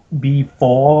will be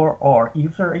for or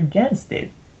either against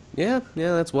it. Yeah,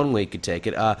 that's one way you could take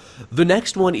it. The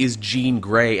next one is Jean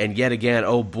Grey, and yet again,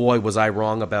 oh boy, was I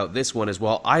wrong about this one as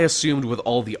well. I assumed with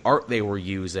all the art they were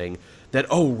using that,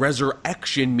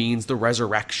 resurrection means the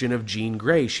resurrection of Jean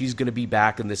Grey. She's going to be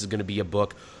back, and this is going to be a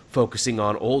book focusing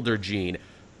on older Jean.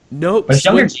 Nope. But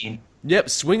younger Jean. Yep,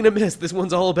 swing and a miss. This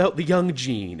one's all about the young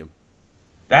Jean.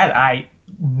 That I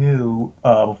knew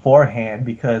beforehand,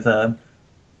 because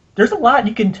there's a lot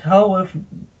you can tell with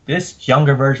this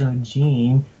younger version of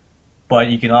Jean, but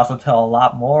you can also tell a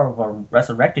lot more of a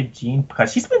resurrected Jean,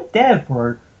 because she's been dead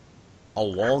for a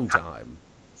long time.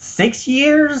 6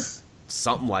 years?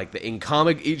 Something like that. In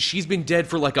comic, she's been dead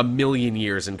for like 1,000,000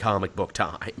 years in comic book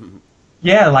time.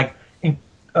 Yeah, like in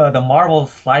the Marvel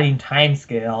sliding time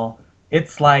scale,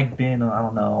 it's like been, I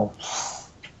don't know,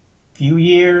 few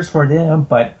years for them,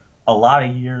 but a lot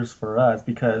of years for us,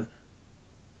 because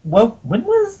when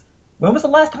was the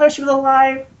last time she was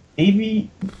alive?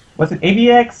 Was it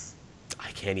AVX?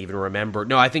 I can't even remember.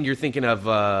 No, I think you're thinking of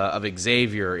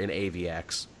Xavier in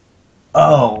AVX.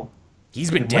 Oh. He's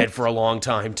been dead for a long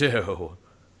time, too.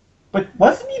 But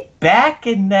wasn't he back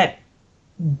in that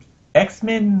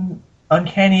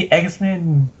Uncanny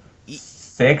X-Men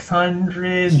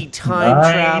 600? He time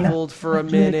traveled for a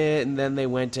minute, and then they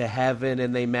went to heaven,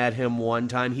 and they met him one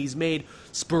time. He's made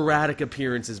sporadic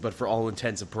appearances, but for all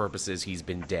intents and purposes, he's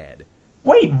been dead.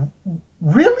 Wait,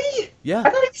 really? Yeah.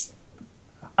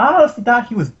 I honestly thought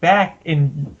he was back,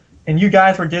 and you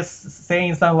guys were just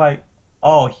saying something like,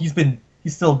 "Oh, he's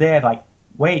still dead." Like,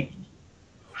 wait,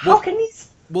 how can he?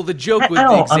 Well, the joke with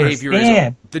Xavier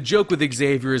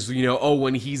is,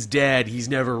 when he's dead, he's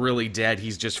never really dead.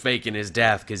 He's just faking his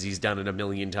death because he's done it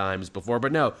 1,000,000 times before.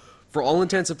 But no, for all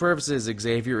intents and purposes,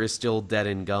 Xavier is still dead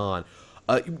and gone.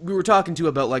 We were talking to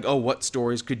about what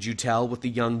stories could you tell with the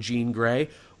young Jean Grey?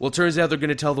 Well, it turns out they're going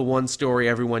to tell the one story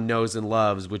everyone knows and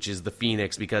loves, which is the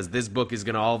Phoenix, because this book is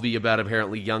going to all be about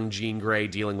apparently young Jean Grey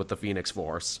dealing with the Phoenix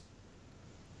Force.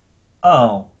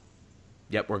 Oh.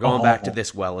 Yep, we're going back to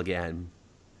this well again.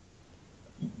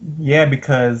 Yeah,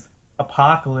 because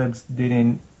Apocalypse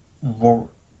didn't bring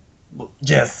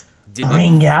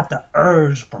out the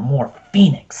urge for more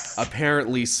Phoenix.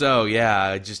 Apparently so,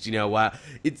 yeah. Just,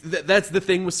 that's the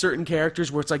thing with certain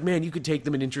characters where it's like, man, you could take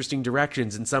them in interesting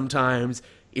directions, and sometimes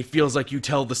it feels like you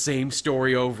tell the same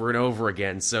story over and over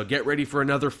again. So get ready for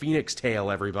another Phoenix tale,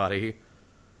 everybody.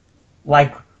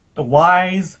 Like the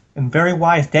wise and very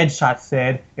wise Deadshot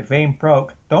said, if it ain't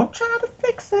broke, don't try to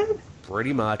fix it.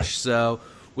 Pretty much. So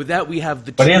with that, we have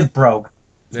the... But it is broke.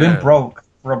 It's been broke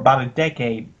for about a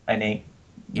decade, I think.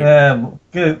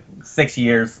 Good 6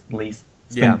 years at least.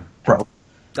 It's been broke.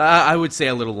 I would say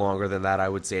a little longer than that. I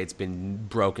would say it's been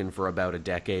broken for about a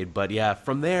decade. But yeah,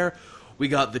 from there, we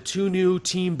got the 2 new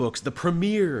team books, the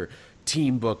premier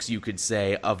team books, you could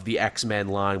say, of the X-Men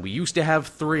line. We used to have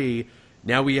 3,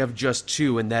 now we have just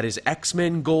 2, and that is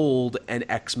X-Men Gold and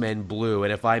X-Men Blue.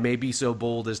 And if I may be so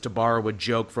bold as to borrow a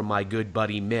joke from my good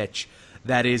buddy Mitch,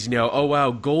 that is, oh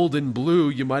wow, Gold and Blue,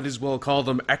 you might as well call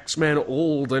them X-Men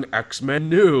Old and X-Men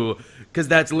New. Because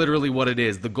that's literally what it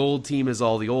is. The Gold team is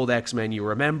all the old X-Men you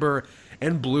remember,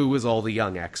 and Blue is all the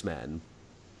young X-Men.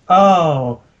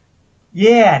 Oh,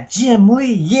 yeah, Jim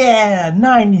Lee, yeah,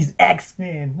 90s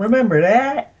X-Men. Remember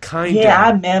that? Kinda. Yeah,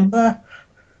 I remember.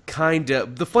 Kinda.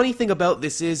 The funny thing about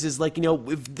this is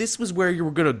if this was where you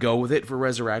were going to go with it for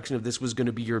Resurrection, if this was going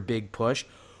to be your big push,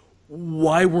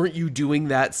 why weren't you doing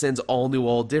that since All New,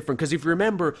 All Different? Because if you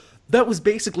remember, that was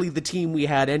basically the team we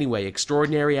had anyway.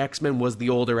 Extraordinary X-Men was the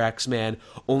older X-Men,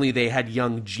 only they had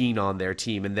young Jean on their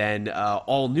team. And then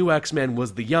All New X-Men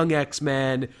was the young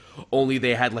X-Men, only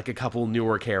they had like a couple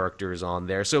newer characters on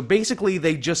there. So basically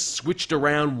they just switched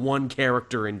around one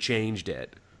character and changed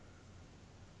it.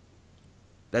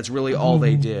 That's really all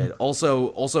they did.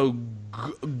 Also,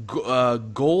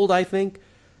 Gold, I think,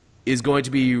 is going to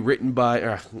be written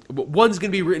by... one's going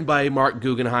to be written by Mark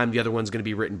Guggenheim, the other one's going to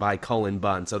be written by Cullen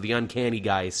Bunn, so the Uncanny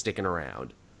guy is sticking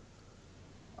around.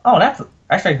 Oh, that's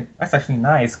actually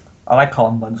nice. I like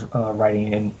Cullen Bunn's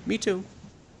writing. And me too.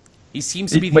 He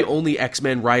seems to be the only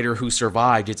X-Men writer who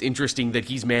survived. It's interesting that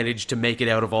he's managed to make it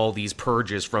out of all these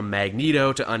purges, from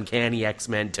Magneto to Uncanny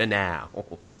X-Men to now.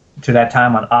 To that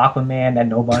time on Aquaman that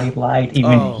nobody liked,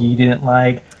 even he didn't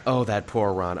like. Oh, that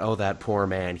poor Ron. Oh, that poor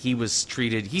man. He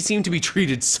seemed to be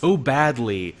treated so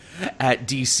badly at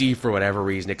DC for whatever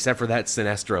reason, except for that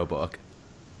Sinestro book.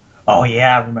 Oh,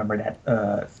 yeah, I remember that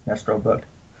Sinestro book.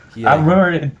 Yeah. I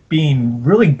remember it being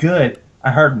really good.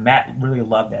 I heard Matt really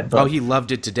loved that book. Oh, he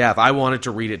loved it to death. I wanted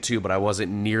to read it too, but I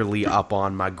wasn't nearly up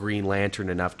on my Green Lantern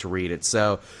enough to read it.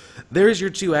 So, there's your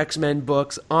 2 X-Men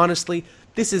books. Honestly,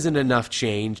 this isn't enough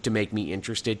change to make me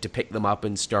interested to pick them up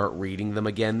and start reading them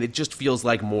again. It just feels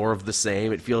like more of the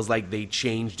same. It feels like they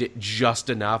changed it just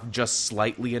enough, just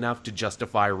slightly enough to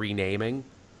justify renaming.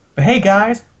 But hey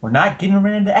guys, we're not getting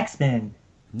rid of the X-Men.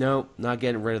 No, not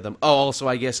getting rid of them. Oh, also,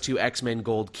 I guess, too, X-Men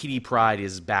Gold, Kitty Pryde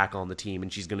is back on the team,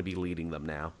 and she's going to be leading them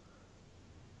now.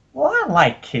 Well, I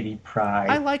like Kitty Pryde.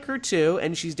 I like her, too,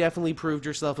 and she's definitely proved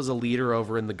herself as a leader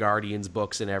over in the Guardians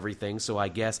books and everything, so I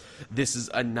guess this is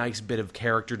a nice bit of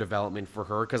character development for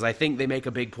her, because I think they make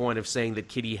a big point of saying that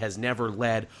Kitty has never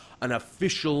led an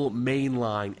official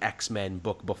mainline X-Men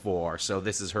book before, so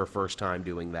this is her first time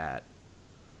doing that.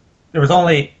 There was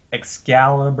only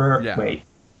Excalibur. Yeah.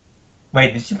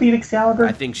 Wait, did she lead Excalibur?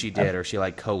 I think she did, or she,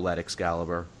 co-led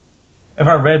Excalibur. If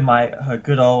I read my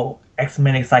good old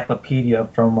X-Men Encyclopedia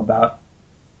from about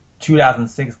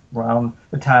 2006, around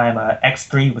the time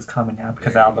X3 was coming out,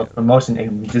 because of the promotion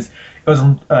images, it was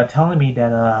telling me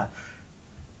that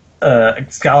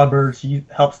Excalibur, she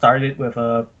helped start it with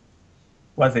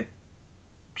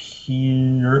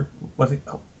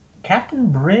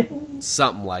Captain Britain?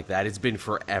 Something like that. It's been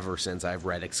forever since I've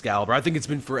read Excalibur. I think it's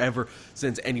been forever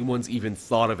since anyone's even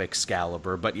thought of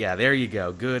Excalibur. But yeah, there you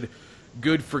go.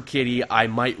 Good for Kitty. I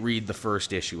might read the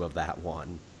first issue of that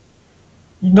one.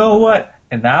 You know what?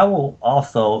 And I will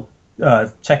also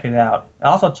check it out. I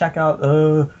also check out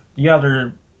the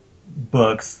other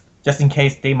books, just in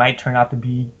case they might turn out to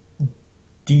be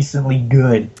decently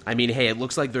good. I mean, hey, it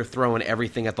looks like they're throwing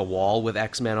everything at the wall with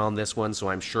X-Men on this one, so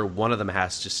I'm sure one of them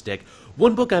has to stick.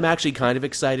 One book I'm actually kind of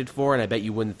excited for, and I bet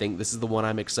you wouldn't think this is the one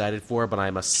I'm excited for, but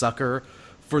I'm a sucker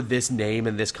for this name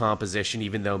and this composition,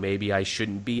 even though maybe I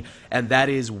shouldn't be, and that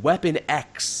is Weapon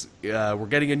X. We're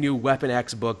getting a new Weapon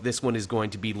X book. This one is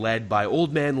going to be led by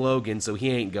Old Man Logan, so he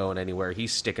ain't going anywhere.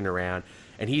 He's sticking around,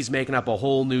 and he's making up a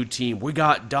whole new team. We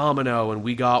got Domino, and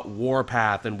we got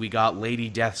Warpath, and we got Lady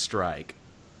Deathstrike.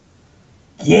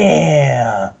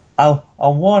 Yeah! I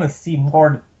want to see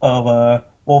more of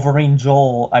Wolverine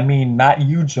Joel. I mean, not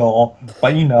you, Joel,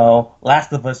 but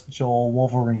Last of Us Joel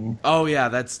Wolverine. Oh yeah,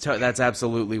 that's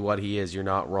absolutely what he is. You're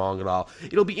not wrong at all.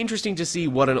 It'll be interesting to see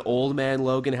what an Old Man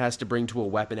Logan has to bring to a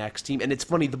Weapon X team. And it's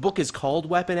funny, the book is called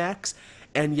Weapon X,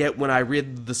 and yet when I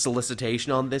read the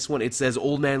solicitation on this one, it says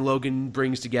Old Man Logan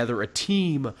brings together a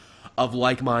team of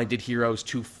like-minded heroes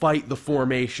to fight the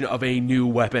formation of a new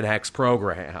Weapon X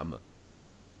program.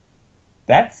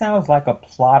 That sounds like a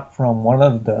plot from one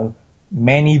of the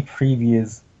many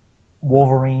previous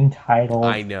Wolverine titles.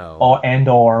 I know.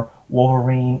 Or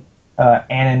Wolverine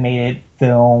animated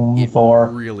films. It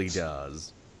really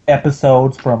does.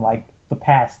 Episodes from the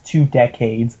past 2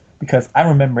 decades, because I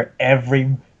remember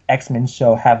every X-Men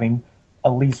show having at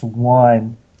least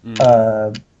one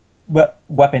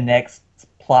Weapon X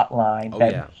plot line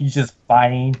he's just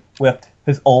fighting with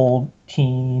his old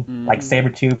team, like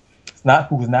Sabretooth.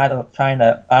 Who's not trying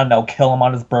to, I don't know, kill him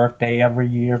on his birthday every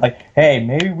year. Like, hey,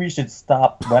 maybe we should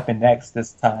stop Weapon X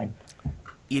this time.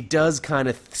 It does kind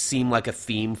of seem like a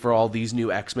theme for all these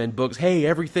new X-Men books. Hey,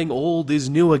 everything old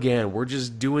is new again. We're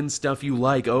just doing stuff you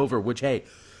like over, which, hey,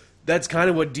 that's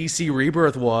kind of what DC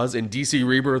Rebirth was, and DC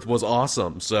Rebirth was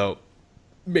awesome. So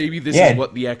maybe this is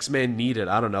what the X-Men needed.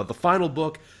 I don't know. The final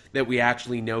book that we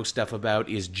actually know stuff about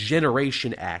is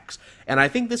Generation X, and I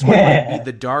think this one might be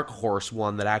the dark horse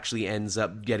one that actually ends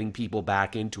up getting people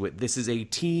back into it. This is a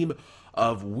team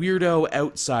of weirdo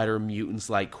outsider mutants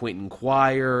like Quentin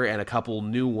Quire and a couple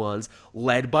new ones,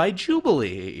 led by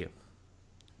Jubilee.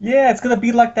 Yeah, it's gonna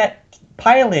be like that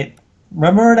pilot.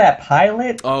 Remember that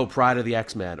pilot? Oh, Pride of the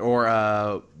X-Men,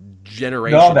 or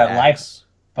Generation X.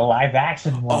 The live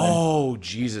action one. Oh,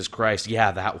 Jesus Christ.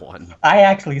 Yeah, that one. I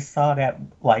actually saw that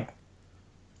like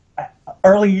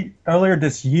earlier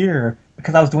this year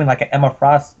because I was doing like an Emma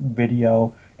Frost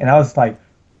video, and I was like,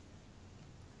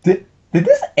 did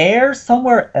this air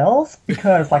somewhere else?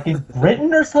 Because like in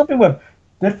Britain or something with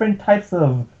different types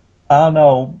of, I don't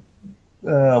know,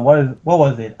 what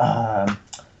was it?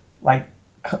 Like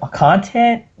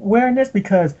content awareness,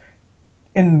 because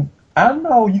I don't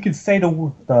know, you could say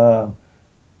the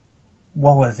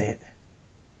what was it?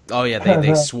 Oh yeah,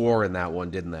 they swore in that one,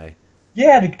 didn't they?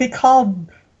 Yeah,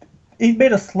 he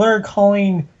made a slur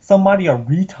calling somebody a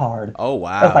retard. Oh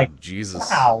wow! I was like, Jesus!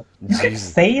 Wow, you could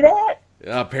say that?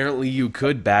 Apparently you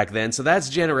could back then. So that's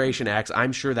Generation X.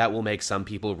 I'm sure that will make some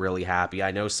people really happy.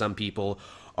 I know some people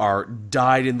are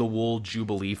dyed-in-the-wool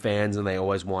Jubilee fans, and they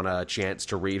always want a chance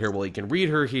to read her. Well, you can read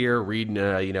her here,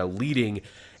 leading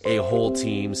a whole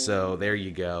team, so there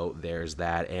you go, there's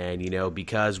that. And,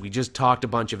 because we just talked a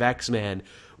bunch of X-Men,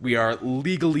 we are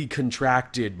legally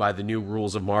contracted by the new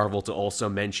rules of Marvel to also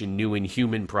mention new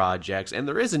Inhuman projects, and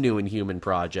there is a new Inhuman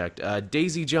project.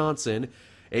 Daisy Johnson,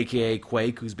 a.k.a.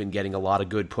 Quake, who's been getting a lot of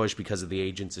good push because of the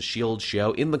Agents of S.H.I.E.L.D.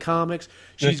 show in the comics,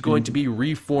 she's going to be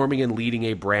reforming and leading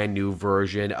a brand new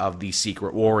version of the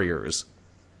Secret Warriors.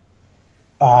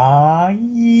 Yeah.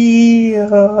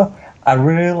 I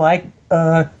really like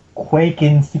Quake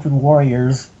and Secret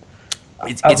Warriors.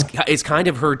 It's kind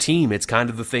of her team. It's kind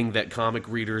of the thing that comic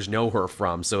readers know her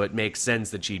from, so it makes sense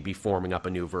that she'd be forming up a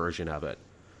new version of it.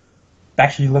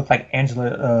 Actually looked like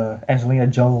Angelina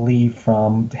Jolie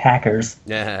from Hackers.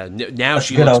 Yeah, now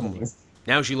she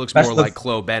looks more like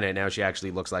Chloe Bennett. Now she actually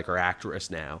looks like her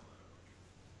actress now.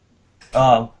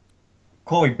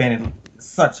 Chloe Bennett,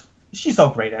 she's so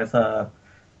great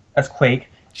as Quake.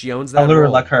 She owns that I literally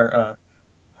role. like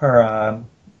her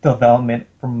development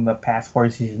from the past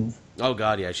 4 seasons. Oh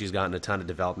god, yeah, she's gotten a ton of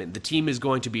development. The team is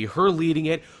going to be her leading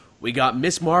it. We got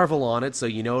Miss Marvel on it, so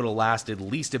it'll last at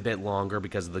least a bit longer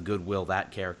because of the goodwill that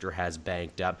character has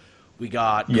banked up. We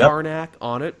got Karnak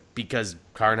on it because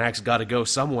Karnak's got to go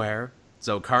somewhere.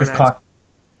 So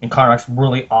Karnak's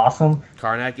really awesome.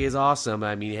 Karnak is awesome.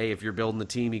 I mean, hey, if you're building the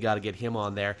team, you got to get him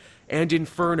on there. And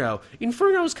Inferno.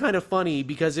 Inferno's kind of funny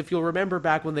because if you'll remember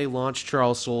back when they launched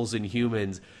Charles Soule's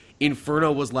Inhumans,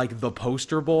 Inferno was like the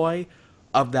poster boy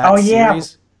of that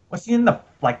series. Was he in the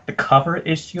cover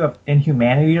issue of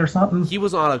Inhumanity or something? He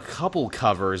was on a couple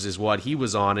covers is what he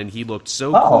was on, and he looked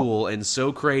so cool and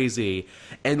so crazy.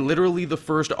 And literally the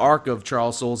first arc of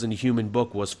Charles Soule's Inhuman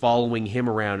book was following him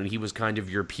around, and he was kind of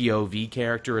your POV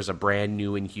character as a brand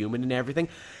new Inhuman and everything.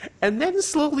 And then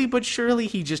slowly but surely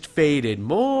he just faded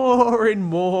more and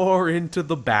more into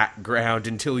the background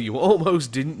until you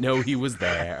almost didn't know he was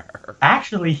there.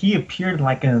 Actually, he appeared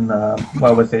in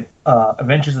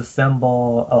Avengers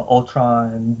Assemble,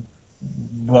 Ultron,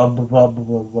 blah blah blah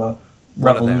blah blah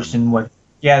Revolution.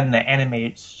 In the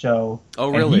animated show. Oh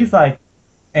really?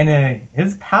 And he's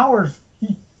his powers.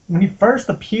 When he first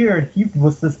appeared, he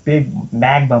was this big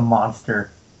magma monster,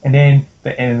 and then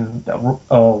the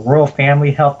royal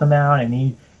family helped him out, and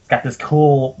he's got this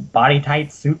cool body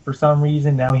tight suit for some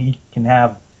reason. Now he can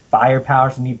have fire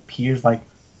powers, and he appears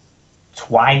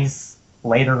twice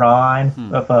later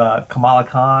on with Kamala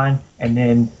Khan, and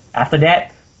then after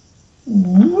that.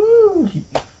 Woo!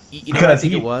 You know what I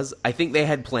think it was? I think they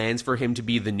had plans for him to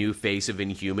be the new face of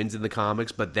Inhumans in the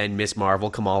comics, but then Miss Marvel,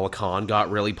 Kamala Khan,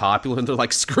 got really popular, and they're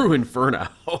like, screw Inferno.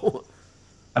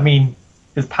 I mean,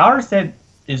 his power set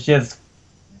is just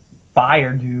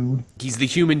fire, dude. He's the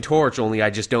Human Torch, only I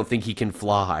just don't think he can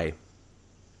fly.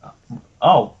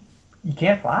 Oh, you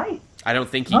can't fly? I don't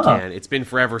think he can. It's been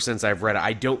forever since I've read it.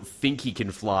 I don't think he can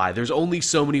fly. There's only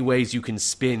so many ways you can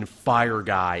spin Fire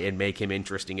Guy and make him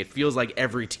interesting. It feels like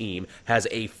every team has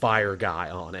a Fire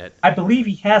Guy on it. I believe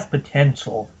he has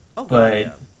potential, Oh, but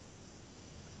yeah.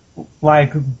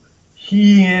 like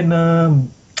he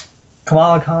and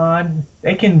Kamala Khan,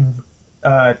 they can,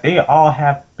 they all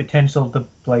have potential to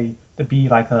play to be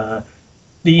like the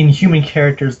Inhuman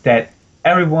characters that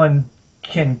everyone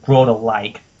can grow to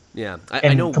like. Yeah,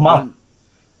 I know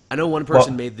one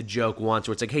person made the joke once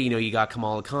where it's like, hey, you got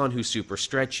Kamala Khan who's super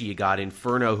stretchy, you got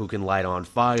Inferno who can light on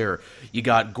fire, you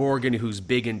got Gorgon who's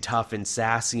big and tough and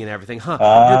sassy and everything.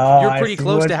 You're pretty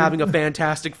close to having a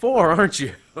Fantastic Four, aren't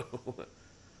you?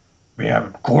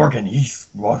 Yeah, Gorgon, he's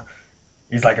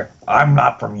like, I'm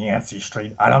not from Yancey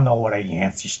Street. I don't know what a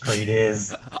Yancey Street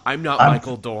is. I'm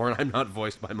Michael Dorn. I'm not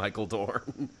voiced by Michael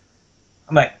Dorn.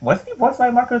 I'm like, was he voiced by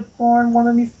Michael Dorn one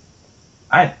of these?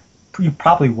 He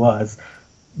probably was.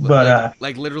 But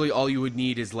like literally all you would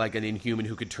need is like an Inhuman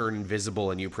who could turn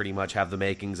invisible, and you pretty much have the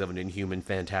makings of an Inhuman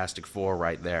Fantastic Four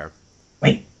right there.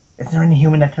 Wait, is there an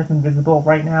Inhuman that turns invisible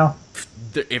right now?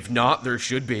 If not, there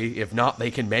should be. If not,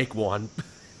 they can make one.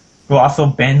 Who also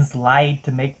bends light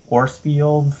to make force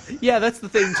fields. Yeah, that's the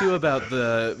thing too about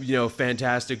the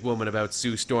Fantastic Woman, about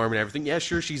Sue Storm and everything. Yeah,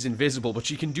 sure, she's invisible, but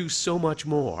she can do so much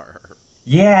more.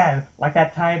 Yeah, like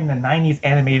that time in the 90s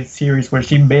animated series where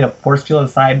she made a force field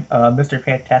inside Mr.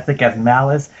 Fantastic as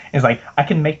Malice. And it's like, I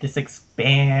can make this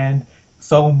expand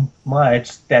so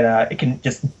much that it can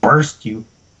just burst you.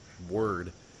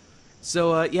 Word.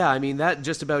 So, yeah, I mean, that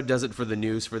just about does it for the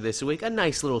news for this week. A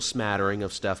nice little smattering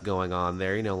of stuff going on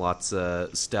there. Lots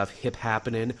of stuff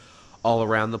happening all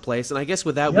around the place. And I guess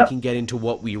with that, we can get into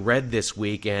what we read this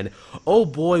week. And, oh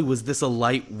boy, was this a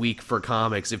light week for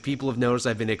comics. If people have noticed,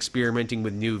 I've been experimenting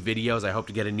with new videos. I hope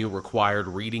to get a new required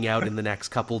reading out in the next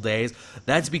couple days.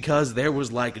 That's because there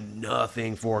was, like,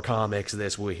 nothing for comics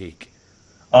this week.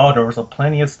 Oh, there was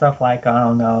plenty of stuff like, I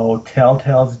don't know,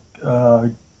 Telltale's,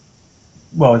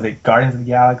 what was it, Guardians of the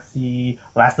Galaxy,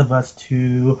 Last of Us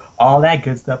 2, all that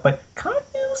good stuff. But comic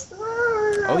news...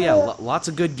 Oh yeah, lots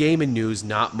of good gaming news,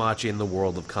 not much in the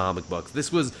world of comic books.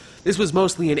 This was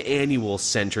mostly an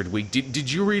annual-centered week.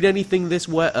 Did you read anything this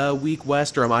week,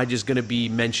 West, or am I just going to be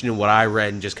mentioning what I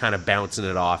read and just kind of bouncing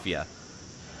it off you?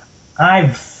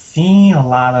 I've seen a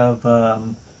lot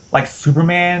of, like,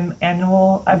 Superman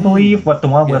annual, I believe, but the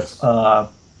one with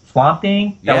Swamp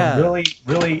Thing. That was really,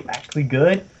 really actually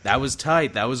good. That was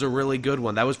tight. That was a really good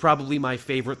one. That was probably my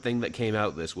favorite thing that came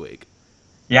out this week.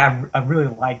 Yeah, I really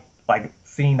liked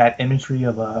seeing that imagery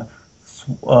of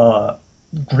a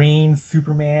green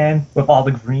Superman with all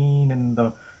the green and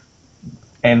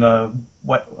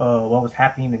what was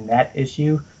happening in that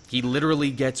issue. He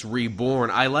literally gets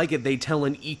reborn. I like it. They tell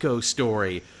an eco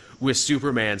story with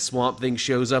Superman. Swamp Thing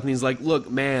shows up and he's like, look,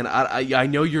 man, I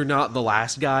know you're not the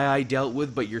last guy I dealt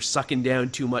with, but you're sucking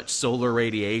down too much solar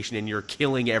radiation and you're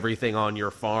killing everything on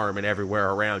your farm and everywhere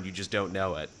around. You just don't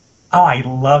know it. Oh, I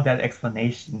love that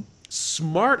explanation.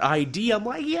 Smart idea. I'm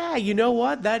like, yeah, you know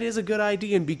what? That is a good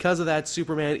idea. And because of that,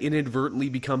 Superman inadvertently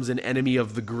becomes an enemy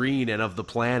of the green and of the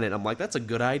planet. I'm like, that's a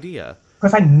good idea.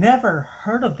 Because I never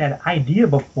heard of that idea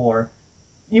before.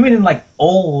 Even in like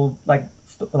old, like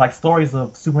stories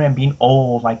of Superman being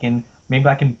old, like in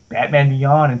Batman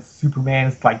Beyond, and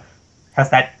Superman's like has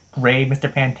that gray Mr.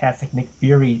 Fantastic Nick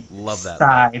Fury love that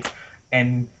side,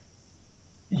 and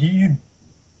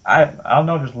I don't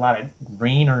know. There's a lot of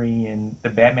greenery in the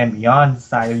Batman Beyond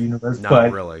side of the universe,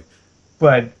 not really.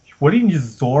 But wouldn't he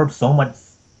absorb so much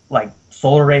like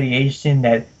solar radiation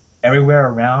that everywhere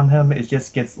around him it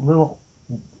just gets a little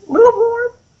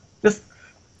warm, just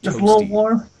a little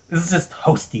warm? This is just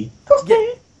toasty.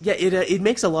 Yeah, it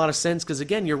makes a lot of sense because,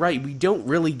 again, you're right. We don't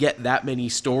really get that many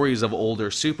stories of older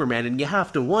Superman, and you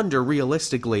have to wonder,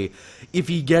 realistically, if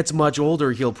he gets much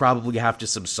older, he'll probably have to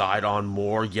subside on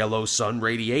more yellow sun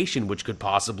radiation, which could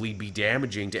possibly be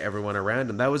damaging to everyone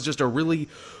around him. That was just a really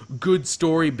good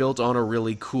story built on a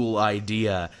really cool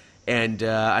idea. And,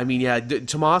 I mean, yeah,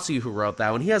 Tomasi, who wrote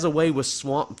that one, he has a way with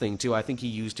Swamp Thing, too. I think he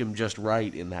used him just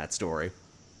right in that story.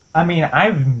 I mean,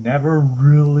 I've never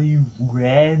really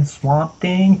read Swamp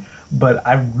Thing, but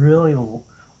I really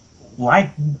like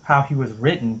how he was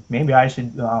written. Maybe I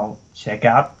should check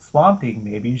out Swamp Thing.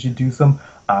 Maybe you should do some,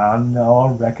 I don't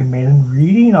know, recommended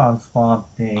reading on Swamp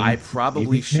Thing. I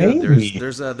probably should.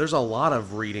 There's a lot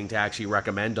of reading to actually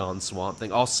recommend on Swamp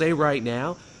Thing. I'll say right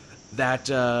now that,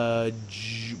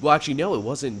 well, actually, no, it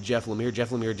wasn't Jeff Lemire.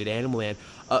 Jeff Lemire did Animal Man.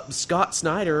 Scott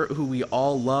Snyder, who we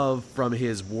all love from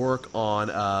his work on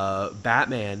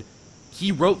Batman,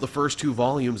 he wrote the first 2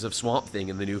 volumes of Swamp Thing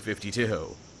in the New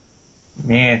 52.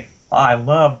 Man, I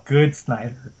love good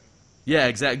Snyder. Yeah,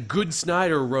 exactly. Good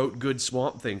Snyder wrote Good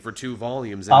Swamp Thing for 2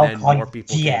 volumes, and I'll then call more you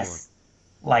people came on. GS.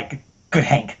 Like, good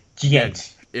Hank. Yeah,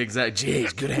 GH. exactly.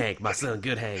 Jeez, Good Hank, my son,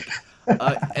 Good Hank.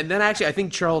 And then actually, I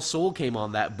think Charles Soule came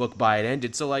on that book by it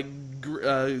ended. So like,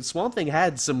 Swamp Thing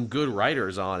had some good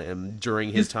writers on him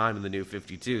during his time in the New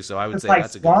 52. So I would It's say like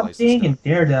that's a good Swamp place to Thing start. and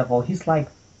Daredevil. He's like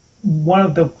one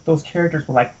of those characters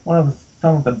with like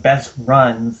some of the best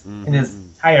runs in his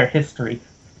entire history.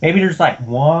 Maybe there's like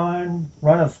one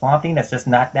run of Swamp Thing that's just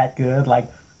not that good.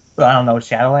 Like, I don't know,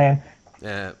 Shadowland.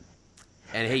 Uh,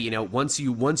 and hey, once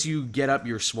you get up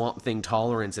your Swamp Thing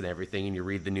tolerance and everything, and you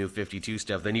read the New 52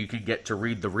 stuff, then you can get to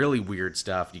read the really weird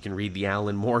stuff. You can read the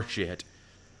Alan Moore shit.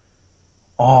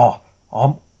 Oh,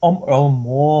 I'm Alan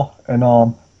Moore, and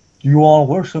do you want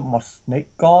to worship my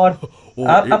snake god?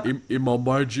 In my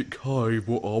magic cave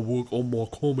where I work on my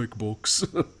comic books.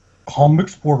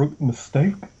 Comics were a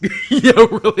mistake. Yeah,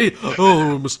 really?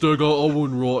 Oh, mistake. I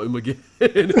wouldn't write him again.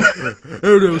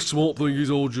 Oh, no, Swamp Thing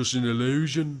is all just an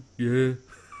illusion. Yeah.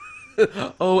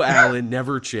 Oh, Alan,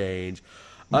 never change.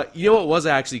 You know what was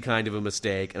actually kind of a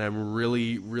mistake, and I'm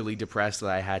really, really depressed that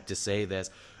I had to say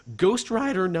this. Ghost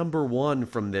Rider #1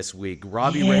 from this week,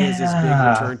 Robbie Reyes' big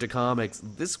return to comics.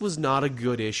 This was not a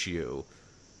good issue.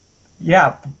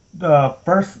 Yeah, the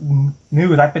first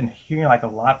news I've been hearing like a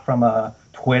lot from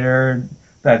Twitter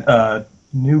that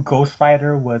new Ghost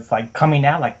Rider was like coming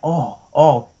out. Like,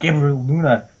 Gabriel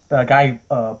Luna, the guy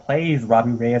plays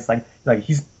Robbie Reyes. Like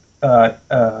he's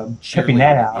checking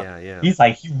that out. Yeah. He's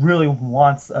like he really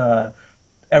wants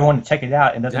everyone to check it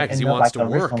out and doesn't because end he up wants like to the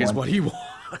work original is one. what he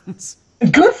wants.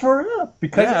 And good for him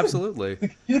because Yeah, absolutely.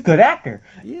 he's a good actor.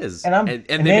 He is. And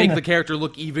They make the character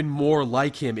look even more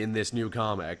like him in this new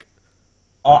comic.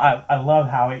 Oh, I love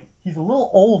how he's a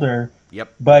little older.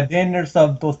 Yep. But then there's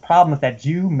those problems that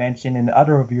you mentioned and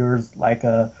other reviewers, like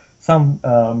some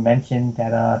mentioned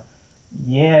that,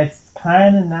 it's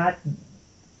kind of not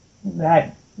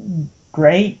that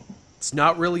great. It's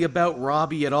not really about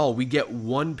Robbie at all. We get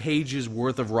 1 page's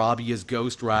worth of Robbie as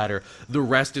Ghost Rider. The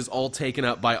rest is all taken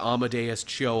up by Amadeus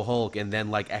Cho Hulk and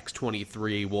then like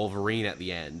X-23 Wolverine at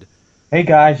the end. Hey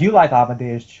guys, you like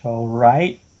Amadeus Cho,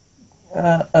 right?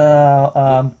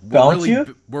 Don't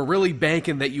you? We're really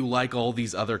banking that you like all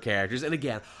these other characters. And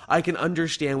again, I can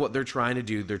understand what they're trying to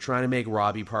do. They're trying to make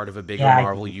Robbie part of a bigger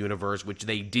Marvel universe, which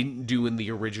they didn't do in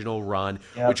the original run,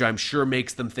 which I'm sure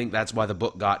makes them think that's why the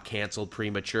book got canceled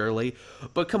prematurely.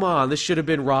 But come on, this should have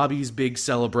been Robbie's big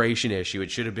celebration issue.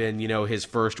 It should have been, his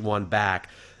first one back.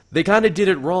 They kind of did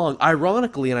it wrong.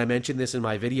 Ironically, and I mentioned this in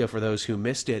my video for those who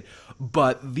missed it,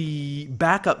 but the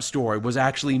backup story was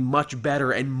actually much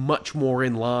better and much more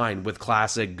in line with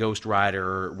classic Ghost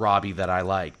Rider Robbie that I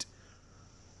liked.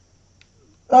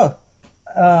 Oh,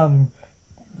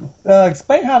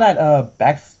 explain how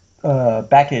that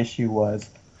back issue was.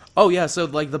 Oh yeah, so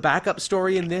like the backup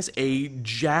story in this, a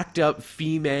jacked up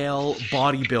female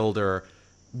bodybuilder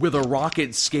with a rocket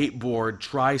skateboard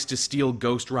tries to steal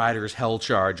Ghost Rider's Hell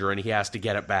Charger, and he has to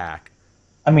get it back.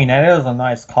 I mean, that is a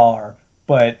nice car,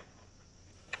 but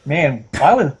man,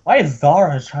 why is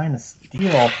Zara trying to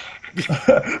steal?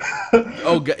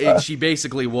 She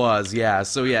basically was, yeah.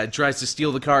 So yeah, it tries to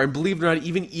steal the car, and believe it or not,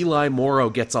 even Eli Morrow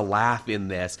gets a laugh in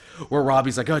this, where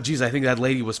Robbie's like, "Oh, geez, I think that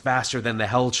lady was faster than the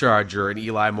Hell Charger," and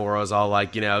Eli Morrow's all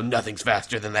like, "Nothing's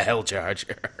faster than the Hell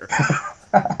Charger."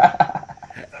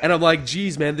 And I'm like,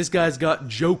 geez, man, this guy's got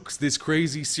jokes. This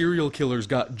crazy serial killer's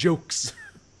got jokes.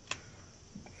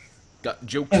 Got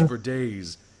jokes for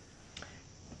days.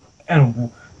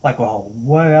 And like, well,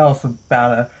 what else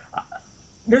about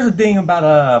there's a thing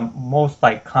about most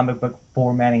like comic book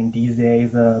formatting these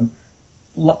days. I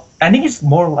think it's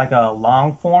more like a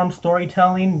long form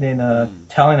storytelling than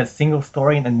telling a single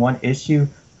story in one issue.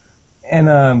 And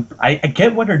I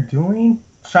get what they're doing,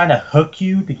 trying to hook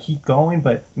you to keep going,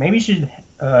 but maybe you should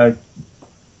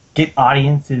get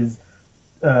audiences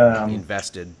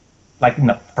invested, like in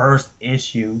the first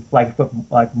issue, like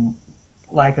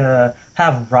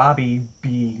have Robbie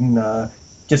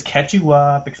just catch you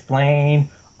up, explain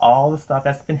all the stuff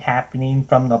that's been happening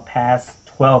from the past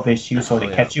 12 issues, so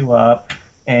to catch you up,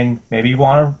 and maybe you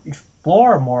want to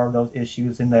explore more of those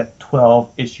issues in that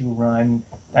 12 issue run.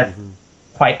 That's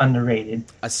quite underrated,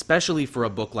 especially for a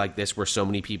book like this where so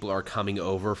many people are coming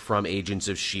over from Agents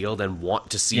of S.H.I.E.L.D. and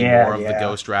want to see more of the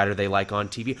Ghost Rider they like on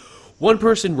TV. One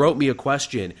person wrote me a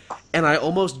question, and I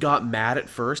almost got mad at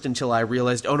first until I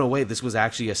realized, oh no, wait, this was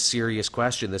actually a serious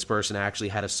question. This person actually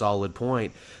had a solid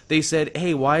point. They said,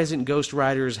 hey, why isn't Ghost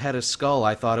Rider's head a skull?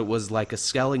 I thought it was like a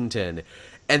skeleton.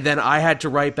 And then I had to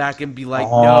write back and be like,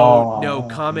 no,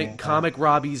 comic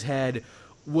Robbie's head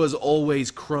was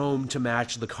always chrome to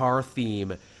match the car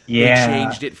theme. Yeah. They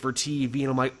changed it for TV, and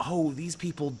I'm like, oh, these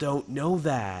people don't know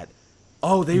that.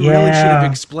 Oh, they really should have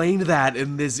explained that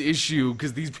in this issue,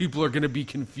 because these people are going to be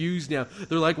confused now.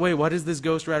 They're like, wait, why does this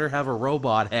Ghost Rider have a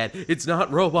robot head? It's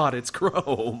not robot, it's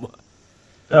chrome.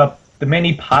 The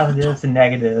many positives and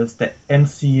negatives that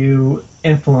MCU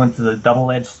influence is a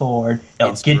double-edged sword.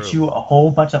 It'll get you a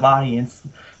whole bunch of audience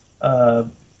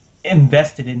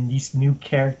invested in these new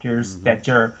characters that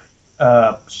you're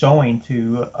showing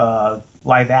to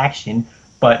live action,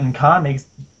 but in comics,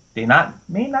 they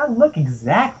may not look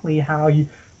exactly how you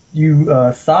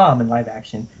saw them in live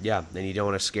action. Yeah, and you don't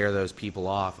want to scare those people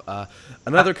off.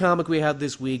 Another comic we had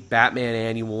this week, Batman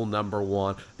Annual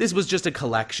 #1. This was just a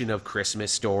collection of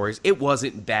Christmas stories. It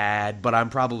wasn't bad, but I'm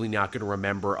probably not going to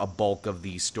remember a bulk of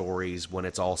these stories when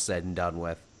it's all said and done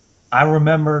with. I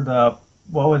remember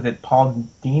what was it, Paul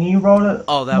Dini wrote it?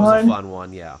 Oh, that was a fun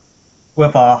one, yeah.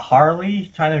 With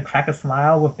Harley trying to crack a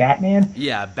smile with Batman?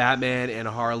 Yeah, Batman and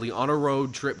Harley on a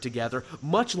road trip together,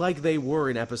 much like they were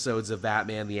in episodes of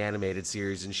Batman the Animated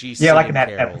Series, and she's like in that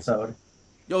carols. episode.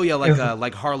 Oh yeah,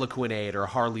 like Harlequinade or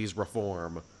Harley's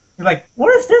Reform. You're like,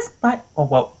 what is this button? Oh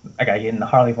well, I gotta get in the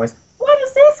Harley voice. What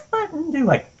does this button do?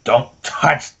 Like, don't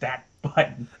touch that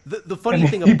button. The funny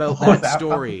thing about that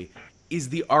story is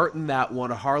the art in that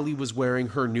one. Harley was wearing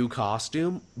her new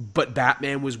costume, but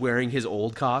Batman was wearing his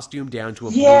old costume down to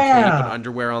a blue cape and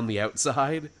underwear on the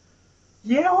outside.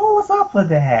 Yeah, what was up with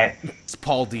that?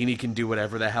 Paul Dini can do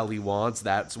whatever the hell he wants,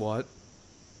 that's what.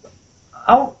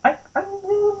 I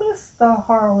really miss the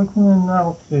Harley Quinn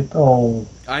outfit, though.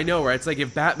 I know, right? It's like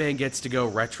if Batman gets to go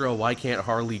retro, why can't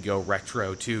Harley go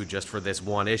retro too, just for this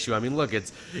one issue? I mean, look,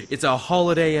 it's a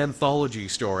holiday anthology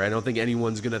story. I don't think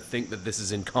anyone's gonna think that this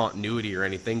is in continuity or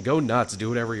anything. Go nuts, do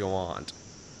whatever you want.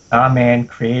 Ah, man,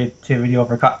 creativity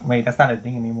over... Wait, that's not a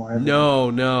thing anymore.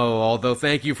 No. Although,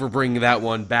 thank you for bringing that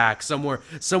one back.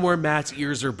 Somewhere Matt's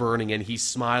ears are burning and he's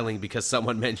smiling because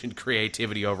someone mentioned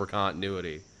creativity over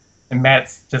continuity. And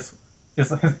Matt's just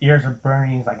his ears are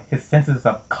burning. Like his senses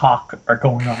of cock are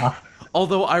going off.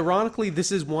 Although, ironically,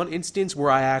 this is one instance where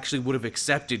I actually would have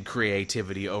accepted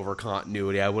creativity over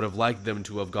continuity. I would have liked them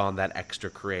to have gone that extra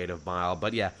creative mile.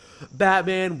 But yeah,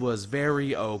 Batman was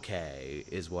very okay,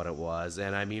 is what it was.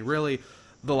 And I mean, really,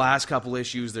 the last couple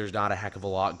issues, there's not a heck of a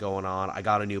lot going on. I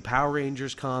got a new Power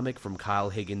Rangers comic from Kyle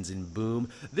Higgins and Boom.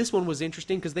 This one was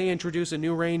interesting because they introduce a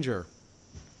new Ranger.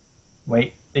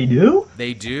 Wait, they do?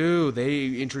 They do. They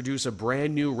introduce a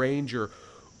brand new Ranger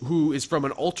who is from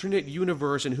an alternate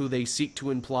universe and who they seek to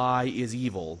imply is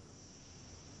evil.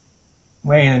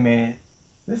 Wait a minute.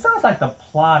 This sounds like the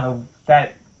plot of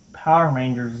that Power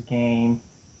Rangers game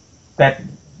that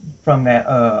from that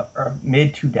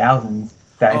mid-2000s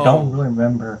that I don't really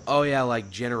remember. Oh yeah, like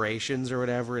Generations or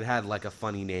whatever. It had like a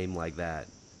funny name like that.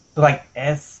 Like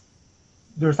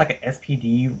there's like an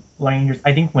SPD Rangers.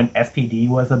 I think when SPD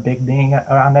was a big thing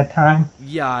around that time.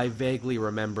 Yeah, I vaguely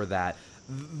remember that.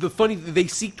 They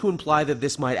seek to imply that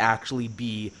this might actually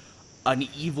be an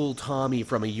evil Tommy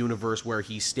from a universe where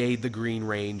he stayed the Green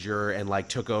Ranger and like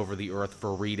took over the Earth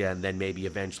for Rita and then maybe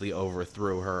eventually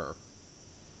overthrew her.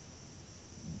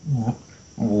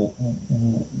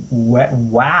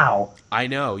 Wow. I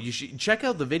know. You should check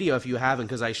out the video if you haven't,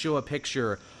 because I show a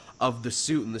picture of the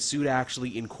suit, and the suit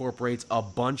actually incorporates a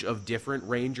bunch of different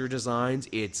Ranger designs.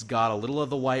 It's got a little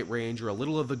of the White Ranger, a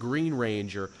little of the Green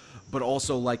Ranger, but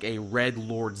also like a red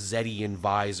Lord Zedian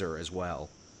visor as well.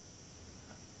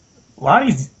 A lot of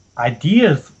these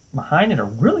ideas behind it are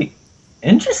really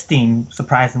interesting,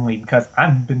 surprisingly, because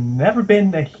I've never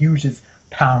been the hugest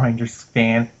Power Rangers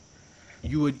fan.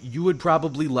 You would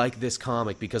probably like this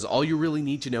comic because all you really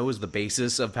need to know is the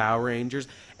basis of Power Rangers,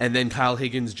 and then Kyle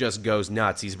Higgins just goes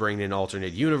nuts. He's bringing in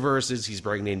alternate universes, he's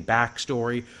bringing in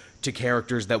backstory to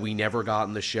characters that we never got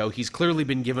in the show. He's clearly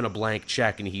been given a blank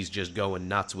check, and he's just going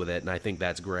nuts with it, and I think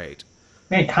that's great.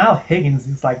 Man, Kyle Higgins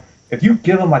is like, if you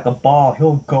give him like a ball,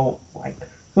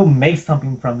 he'll make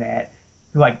something from that.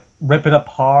 He'll like rip it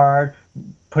apart,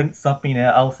 put something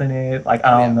else in it, like,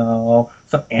 I don't know,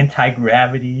 some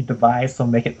anti-gravity device so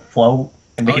make it float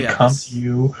and make it come to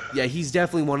you. Yeah, he's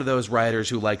definitely one of those writers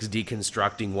who likes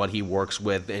deconstructing what he works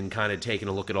with and kind of taking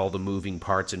a look at all the moving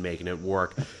parts and making it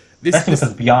work. This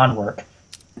is beyond work.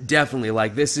 Definitely,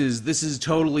 like, this is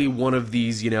totally one of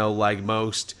these, like,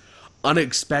 most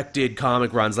unexpected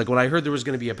comic runs. Like, when I heard there was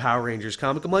going to be a Power Rangers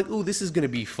comic, I'm like, ooh, this is going to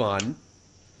be fun.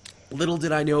 Little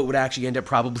did I know it would actually end up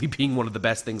probably being one of the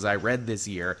best things I read this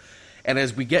year. And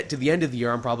as we get to the end of the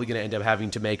year, I'm probably going to end up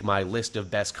having to make my list of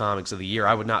best comics of the year.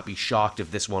 I would not be shocked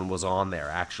if this one was on there,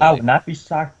 actually. I would not be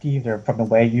shocked either from the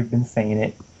way you've been saying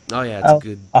it. Oh yeah, it's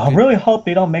good. I really hope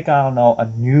they don't make, I don't know, a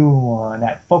new one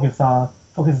that focuses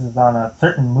on a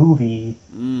certain movie.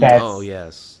 Oh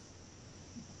yes.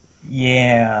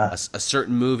 Yeah. A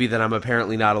certain movie that I'm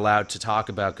apparently not allowed to talk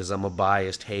about because I'm a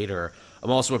biased hater.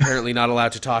 I'm also apparently not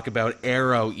allowed to talk about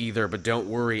Arrow either, but don't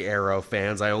worry, Arrow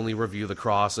fans. I only review the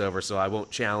crossover, so I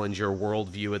won't challenge your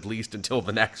worldview at least until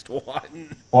the next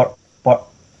one. But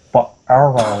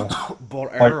Arrow.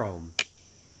 But Arrow.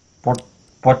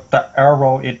 But the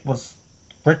Arrow, it was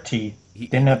pretty.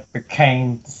 Then it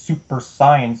became super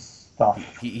science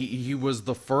stuff. He was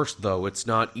the first, though. It's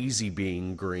not easy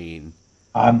being green.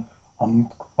 I'm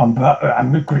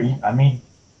green. I mean,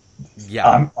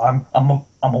 yeah. I'm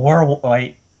a werewolf.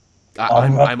 Like,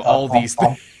 I'm all these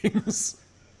things.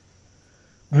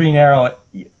 Green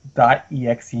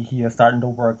Arrow.exe here starting to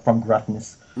work from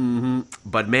gruffness. Mm-hmm.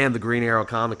 But man, the Green Arrow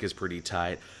comic is pretty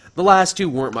tight. The last two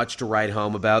weren't much to write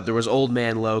home about. There was Old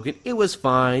Man Logan. It was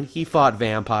fine. He fought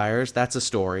vampires. That's a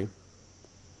story.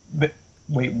 But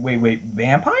wait,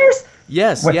 vampires?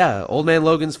 Yes, yeah. Old Man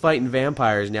Logan's fighting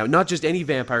vampires now. Not just any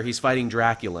vampire, he's fighting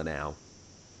Dracula now.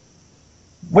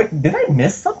 Wait, did I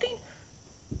miss something?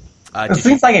 It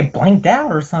seems like I blanked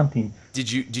out or something.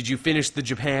 Did you finish the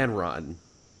Japan run?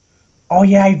 Oh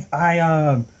yeah,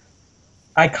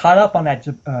 I caught up on that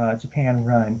Japan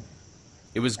run.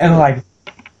 It was good. And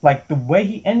like the way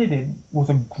he ended it was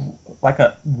a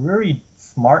very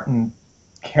smart and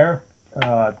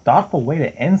thoughtful way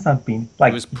to end something.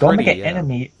 Like, don't make an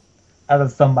enemy out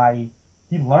of somebody.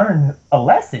 He learned a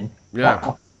lesson. Yeah.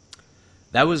 Wow.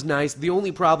 That was nice. The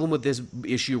only problem with this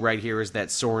issue right here is that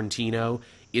Sorrentino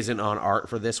isn't on art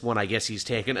for this one. I guess he's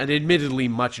taken an admittedly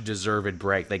much deserved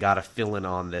break. They got to fill in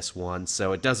on this one,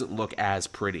 so it doesn't look as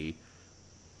pretty.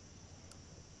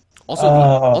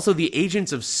 Also, the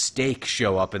Agents of Stake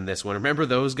show up in this one. Remember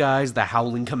those guys, the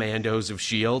Howling Commandos of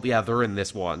S.H.I.E.L.D.? Yeah, they're in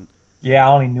this one. Yeah,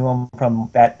 I only knew them from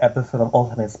that episode of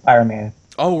Ultimate Spider-Man.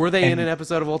 Oh, were they in an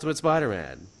episode of Ultimate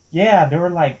Spider-Man? Yeah, they were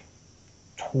like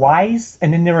twice,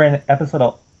 and then they were in an episode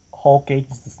of Hulk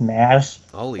Agents of Smash.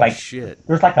 Holy shit.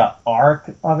 There's like an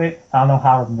arc of it. I don't know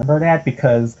how I remember that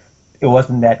because it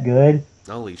wasn't that good.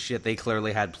 Holy shit, they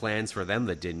clearly had plans for them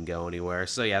that didn't go anywhere.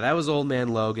 So yeah, that was Old Man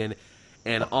Logan.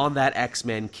 And on that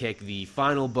X-Men kick, the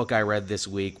final book I read this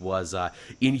week was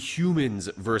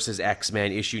Inhumans versus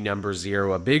X-Men, issue number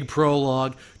 0. A big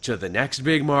prologue to the next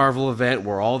big Marvel event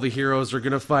where all the heroes are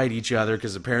going to fight each other,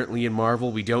 because apparently in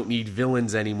Marvel we don't need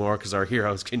villains anymore because our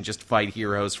heroes can just fight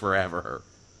heroes forever.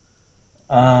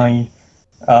 Yeah.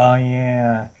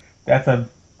 That's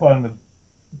one of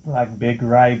the big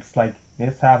gripes. Like,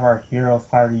 let's have our heroes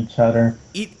fight each other.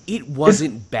 It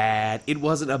wasn't bad. It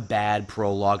wasn't a bad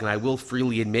prologue, and I will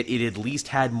freely admit it at least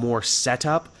had more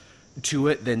setup to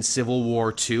it than Civil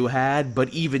War II had, but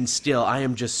even still, I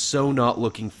am just so not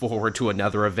looking forward to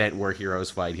another event where heroes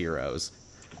fight heroes.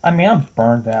 I mean, I'm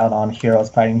burned out on heroes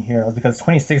fighting heroes, because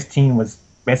 2016 was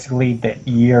basically the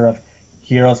year of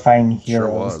heroes fighting heroes. Sure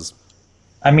was.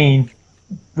 I mean,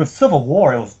 with Civil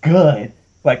War, it was good.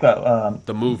 Like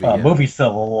the movie, movie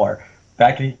Civil War.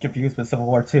 I get confused with Civil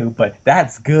War 2, but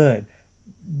that's good.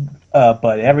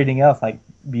 But everything else, like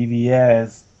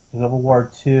BVS, Civil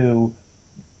War 2,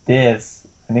 I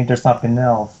think there's something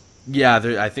else. Yeah,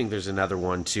 I think there's another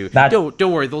one too. Don't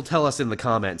worry, they'll tell us in the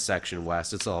comments section,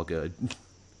 Wes. It's all good.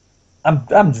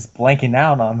 I'm just blanking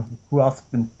out on who else has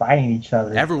been fighting each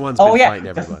other. Everyone's been fighting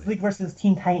everybody. Justice League versus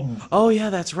Teen Titans. Oh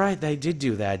yeah, that's right. They did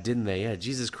do that, didn't they? Yeah,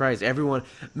 Jesus Christ. Everyone,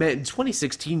 man,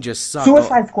 2016 just sucked.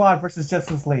 Suicide Squad versus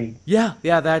Justice League. Yeah,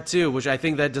 that too, which I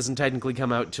think that doesn't technically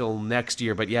come out till next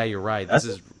year, but yeah, you're right.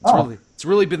 It's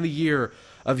really been the year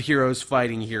of heroes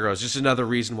fighting heroes. Just another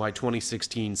reason why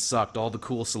 2016 sucked. All the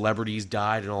cool celebrities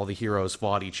died and all the heroes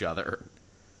fought each other.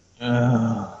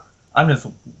 I'm just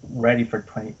ready for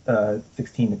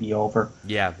 2016 to be over.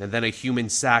 Yeah, and then a human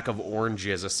sack of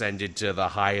oranges ascended to the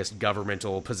highest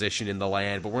governmental position in the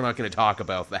land, but we're not going to talk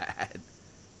about that.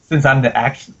 Since I'm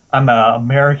an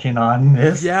American on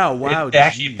this. Yeah, wow. It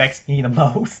actually affects me the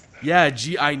most. Yeah,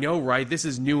 I know, right? This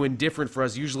is new and different for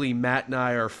us. Usually Matt and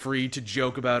I are free to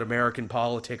joke about American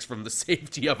politics from the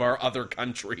safety of our other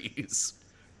countries.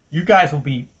 You guys will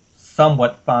be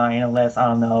somewhat fine unless, I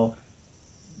don't know,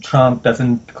 Trump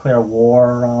doesn't declare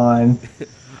war on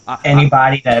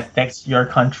anybody that affects your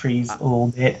countries a little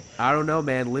bit. I don't know,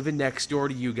 man. Living next door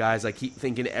to you guys, I keep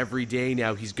thinking every day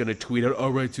now he's going to tweet out,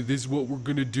 all right, so this is what we're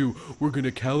going to do. We're going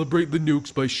to calibrate the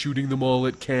nukes by shooting them all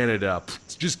at Canada.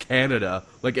 It's just Canada.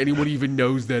 Like anyone even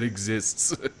knows that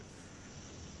exists.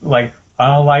 Like, I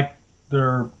don't like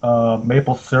their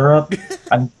maple syrup.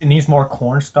 It needs more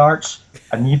cornstarch.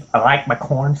 I like my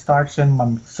cornstarch in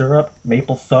my syrup.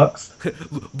 Maple sucks.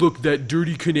 Look, that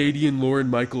dirty Canadian Lorne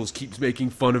Michaels keeps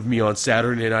making fun of me on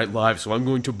Saturday Night Live, so I'm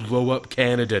going to blow up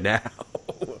Canada now.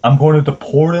 I'm going to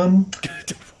deport him.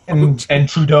 And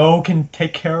Trudeau can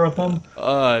take care of them.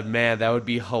 Man, that would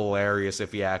be hilarious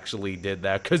if he actually did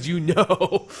that. Because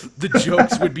the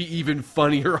jokes would be even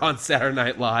funnier on Saturday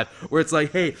Night Live. Where it's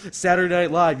like, hey, Saturday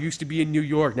Night Live used to be in New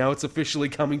York. Now it's officially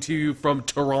coming to you from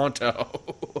Toronto.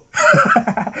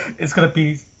 It's going to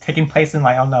be taking place in,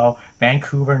 like, I don't know,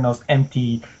 Vancouver and those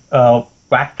empty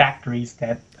black factories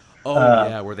that...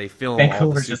 where they film Vancouver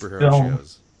all the superhero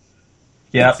shows.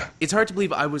 Yep. It's hard to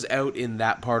believe I was out in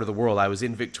that part of the world. I was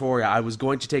in Victoria. I was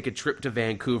going to take a trip to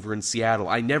Vancouver and Seattle.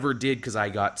 I never did because I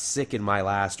got sick in my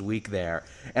last week there.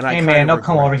 And hey, man, don't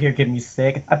come over here getting me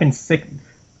sick. I've been sick.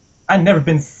 I've never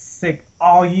been sick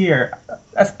all year.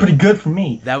 That's pretty good for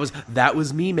me. That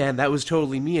was me, man. That was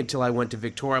totally me until I went to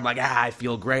Victoria. I'm like, I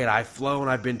feel great. I've flown.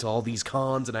 I've been to all these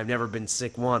cons, and I've never been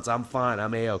sick once. I'm fine.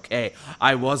 I'm A-okay.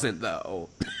 I wasn't, though.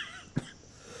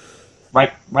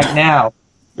 Right now.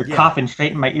 You're coughing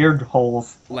straight in my ear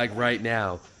holes. Like right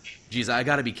now. Jeez, I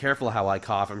gotta be careful how I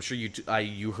cough. I'm sure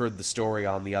you heard the story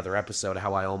on the other episode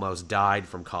how I almost died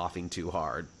from coughing too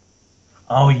hard.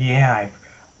 Oh yeah,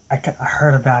 I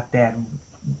heard about that.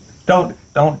 Don't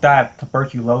die of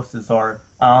tuberculosis or,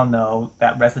 I don't know,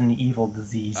 that Resident Evil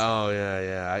disease. Oh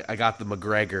yeah. I got the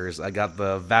McGregors. I got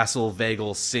the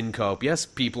vasovagal syncope. Yes,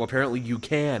 people, apparently you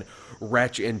can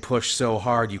retch and push so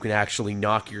hard you can actually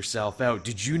knock yourself out.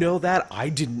 Did you know that? I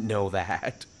didn't know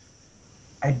that.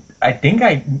 I think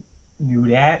I knew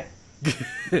that.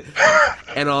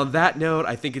 And on that note,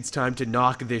 I think it's time to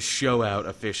knock this show out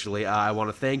officially. I want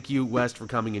to thank you, West, for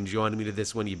coming and joining me to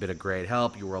this one. You've been a great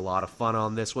help. You were a lot of fun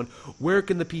on this one. Where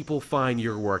can the people find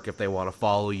your work if they want to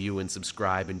follow you and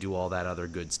subscribe and do all that other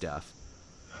good stuff?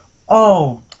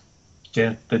 Oh,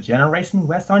 the Generation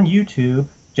West on YouTube,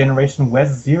 Generation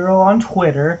West Zero on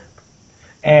Twitter,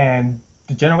 and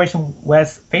the Generation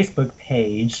West Facebook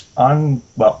page on,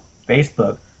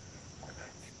 Facebook.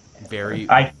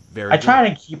 I try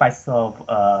to keep myself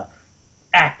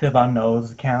active on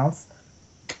those accounts.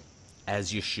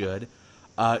 As you should.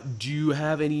 Do you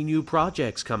have any new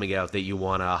projects coming out that you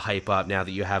want to hype up now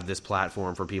that you have this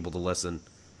platform for people to listen?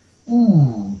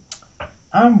 Ooh,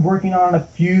 I'm working on a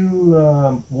few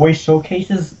voice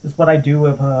showcases. Is what I do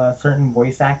with certain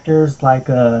voice actors, like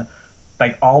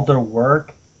all their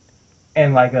work.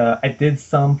 And I did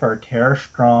some for Tara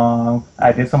Strong.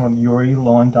 I did some with Yuri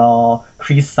Lowendahl,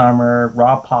 Cree Summer,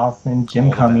 Rob Paulson,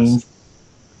 Jim Cummings.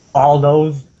 All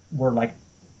those were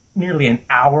nearly an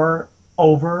hour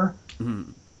over,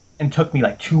 and took me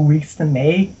 2 weeks to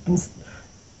make.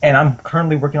 And I'm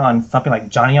currently working on something like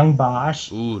Johnny Young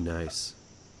Bosch. Ooh, nice.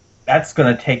 That's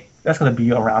gonna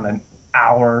be around an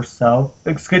hour or so.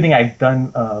 It's a good thing I've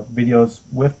done videos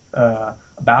with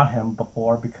about him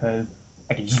before, because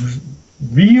I can just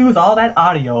reuse all that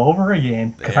audio over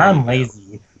again, because I'm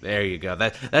lazy. There you go.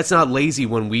 That's not lazy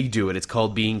when we do it. It's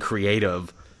called being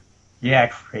creative. Yeah,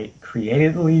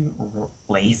 creatively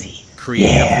lazy.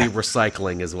 Creatively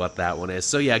recycling is what that one is.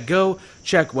 So yeah, go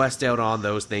check West out on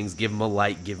those things. Give him a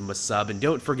like, give him a sub, and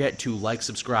don't forget to like,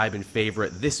 subscribe, and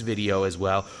favorite this video as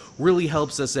well. Really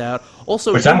helps us out.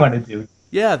 Also, which I'm going to do.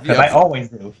 Yeah, because I always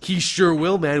do. He sure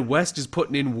will, man. West is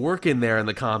putting in work in there in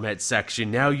the comment section.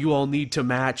 Now you all need to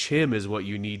match him is what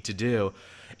you need to do.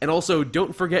 And also,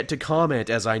 don't forget to comment,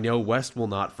 as I know West will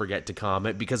not forget to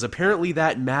comment, because apparently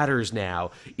that matters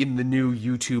now in the new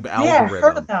YouTube algorithm. Yeah, I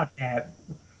heard about that.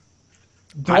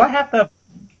 Do I have to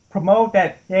promote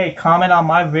that, hey, comment on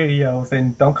my videos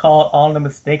and don't call all the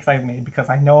mistakes I've made, because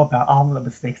I know about all the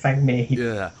mistakes I've made.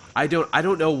 Yeah. I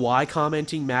don't know why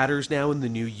commenting matters now in the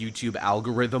new YouTube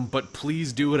algorithm, but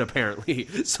please do it apparently.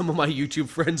 Some of my YouTube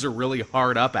friends are really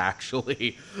hard up,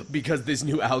 actually, because this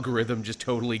new algorithm just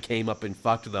totally came up and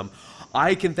fucked them.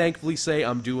 I can thankfully say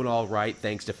I'm doing all right,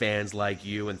 thanks to fans like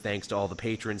you, and thanks to all the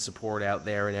patron support out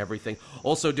there and everything.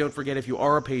 Also, don't forget, if you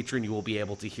are a patron, you will be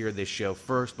able to hear this show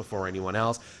first before anyone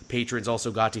else. Patrons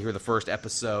also got to hear the first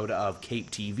episode of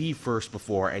Cape TV first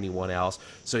before anyone else.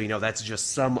 So, that's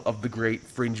just some of the great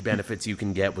fringe benefits you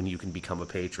can get when you can become a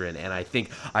patron. And I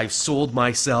think I've sold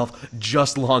myself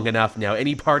just long enough now.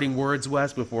 Any parting words,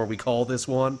 Wes, before we call this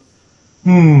one?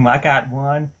 I got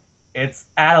one. It's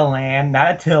Atalan,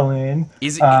 not Attilan.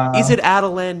 Is it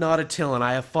Atalan, not Attilan?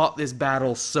 I have fought this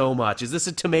battle so much. Is this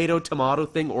a tomato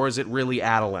thing, or is it really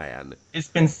Atalan? It's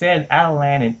been said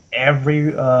Atalan in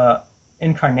every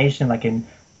incarnation, like in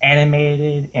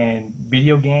animated and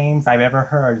video games I've ever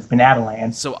heard has been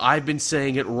Avalanche. So I've been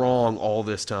saying it wrong all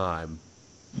this time.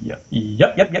 Yep.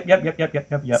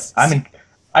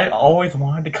 I always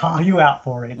wanted to call you out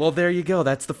for it. Well, there you go.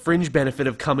 That's the fringe benefit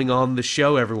of coming on the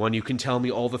show, everyone. You can tell me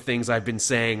all the things I've been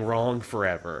saying wrong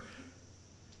forever.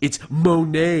 It's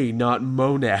Monet, not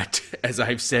Monette, as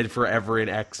I've said forever in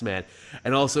X-Men.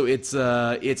 And also, it's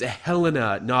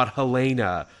Helena, not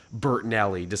Helena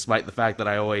Bertinelli, despite the fact that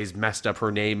I always messed up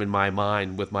her name in my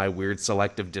mind with my weird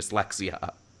selective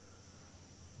dyslexia.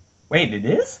 Wait, it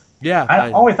is? Yeah.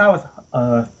 I always thought it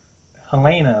was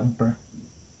Helena.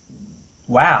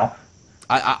 Wow.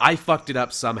 I fucked it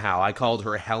up somehow. I called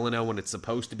her Helena when it's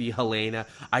supposed to be Helena.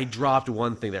 I dropped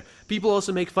one thing there. People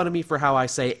also make fun of me for how I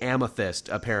say amethyst,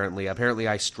 apparently. Apparently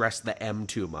I stress the M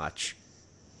too much.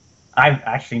 I've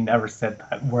actually never said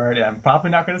that word, and I'm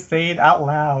probably not going to say it out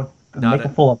loud to make a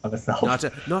fool of myself.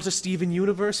 Not a Steven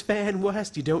Universe fan,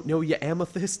 West? You don't know your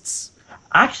amethysts?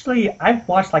 Actually, I've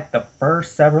watched like the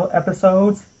first several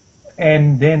episodes,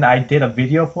 and then I did a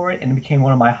video for it, and it became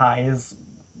one of my highest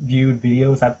viewed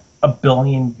videos at 1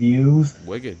 billion views.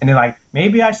 Wicked. And then like,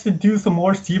 maybe I should do some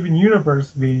more Steven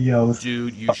Universe videos.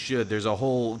 Dude, you should. There's a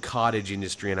whole cottage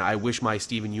industry, and I wish my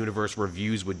Steven Universe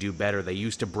reviews would do better. They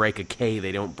used to break a K.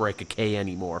 They don't break a K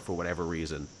anymore for whatever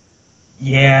reason.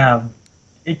 Yeah,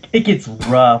 it gets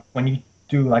rough when you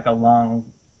do like a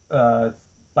long,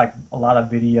 like a lot of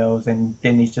videos, and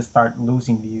then you just start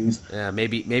losing views. Yeah,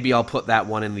 maybe I'll put that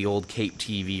one in the old Cape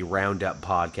TV Roundup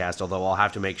podcast, although I'll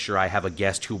have to make sure I have a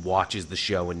guest who watches the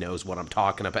show and knows what I'm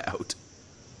talking about.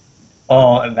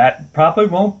 Oh, and that probably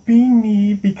won't be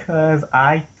me, because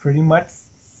I pretty much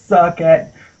suck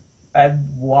at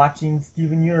watching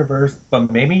Steven Universe,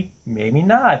 but maybe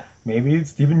not. Maybe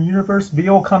Steven Universe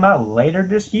video will come out later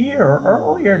this year or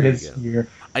earlier this year.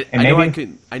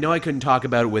 I know I couldn't talk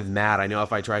about it with Matt. I know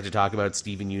if I tried to talk about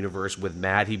Steven Universe with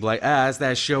Matt, he'd be like, it's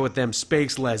that show with them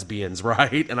space lesbians,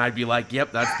 right? And I'd be like,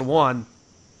 yep, that's the one.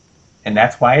 And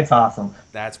that's why it's awesome.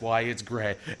 That's why it's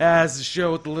great. It's the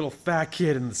show with the little fat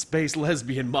kid and the space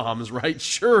lesbian moms, right?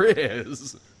 Sure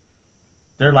is.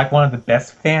 They're like one of the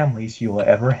best families you will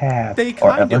ever have. They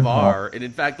kind of are. And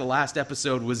in fact, the last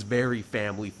episode was very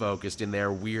family-focused in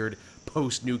their weird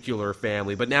post-nuclear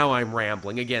family. But now I'm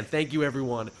rambling. Again, thank you,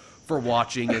 everyone, for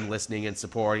watching and listening and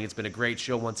supporting. It's been a great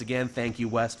show once again. Thank you,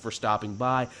 West, for stopping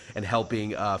by and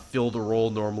helping fill the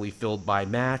role normally filled by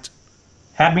Matt.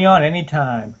 Have me on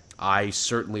anytime. I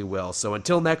certainly will. So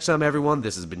until next time, everyone,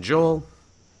 this has been Joel.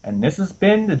 And this has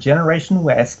been the Generation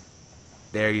West.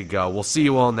 There you go. We'll see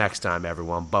you all next time,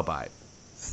 everyone. Bye-bye.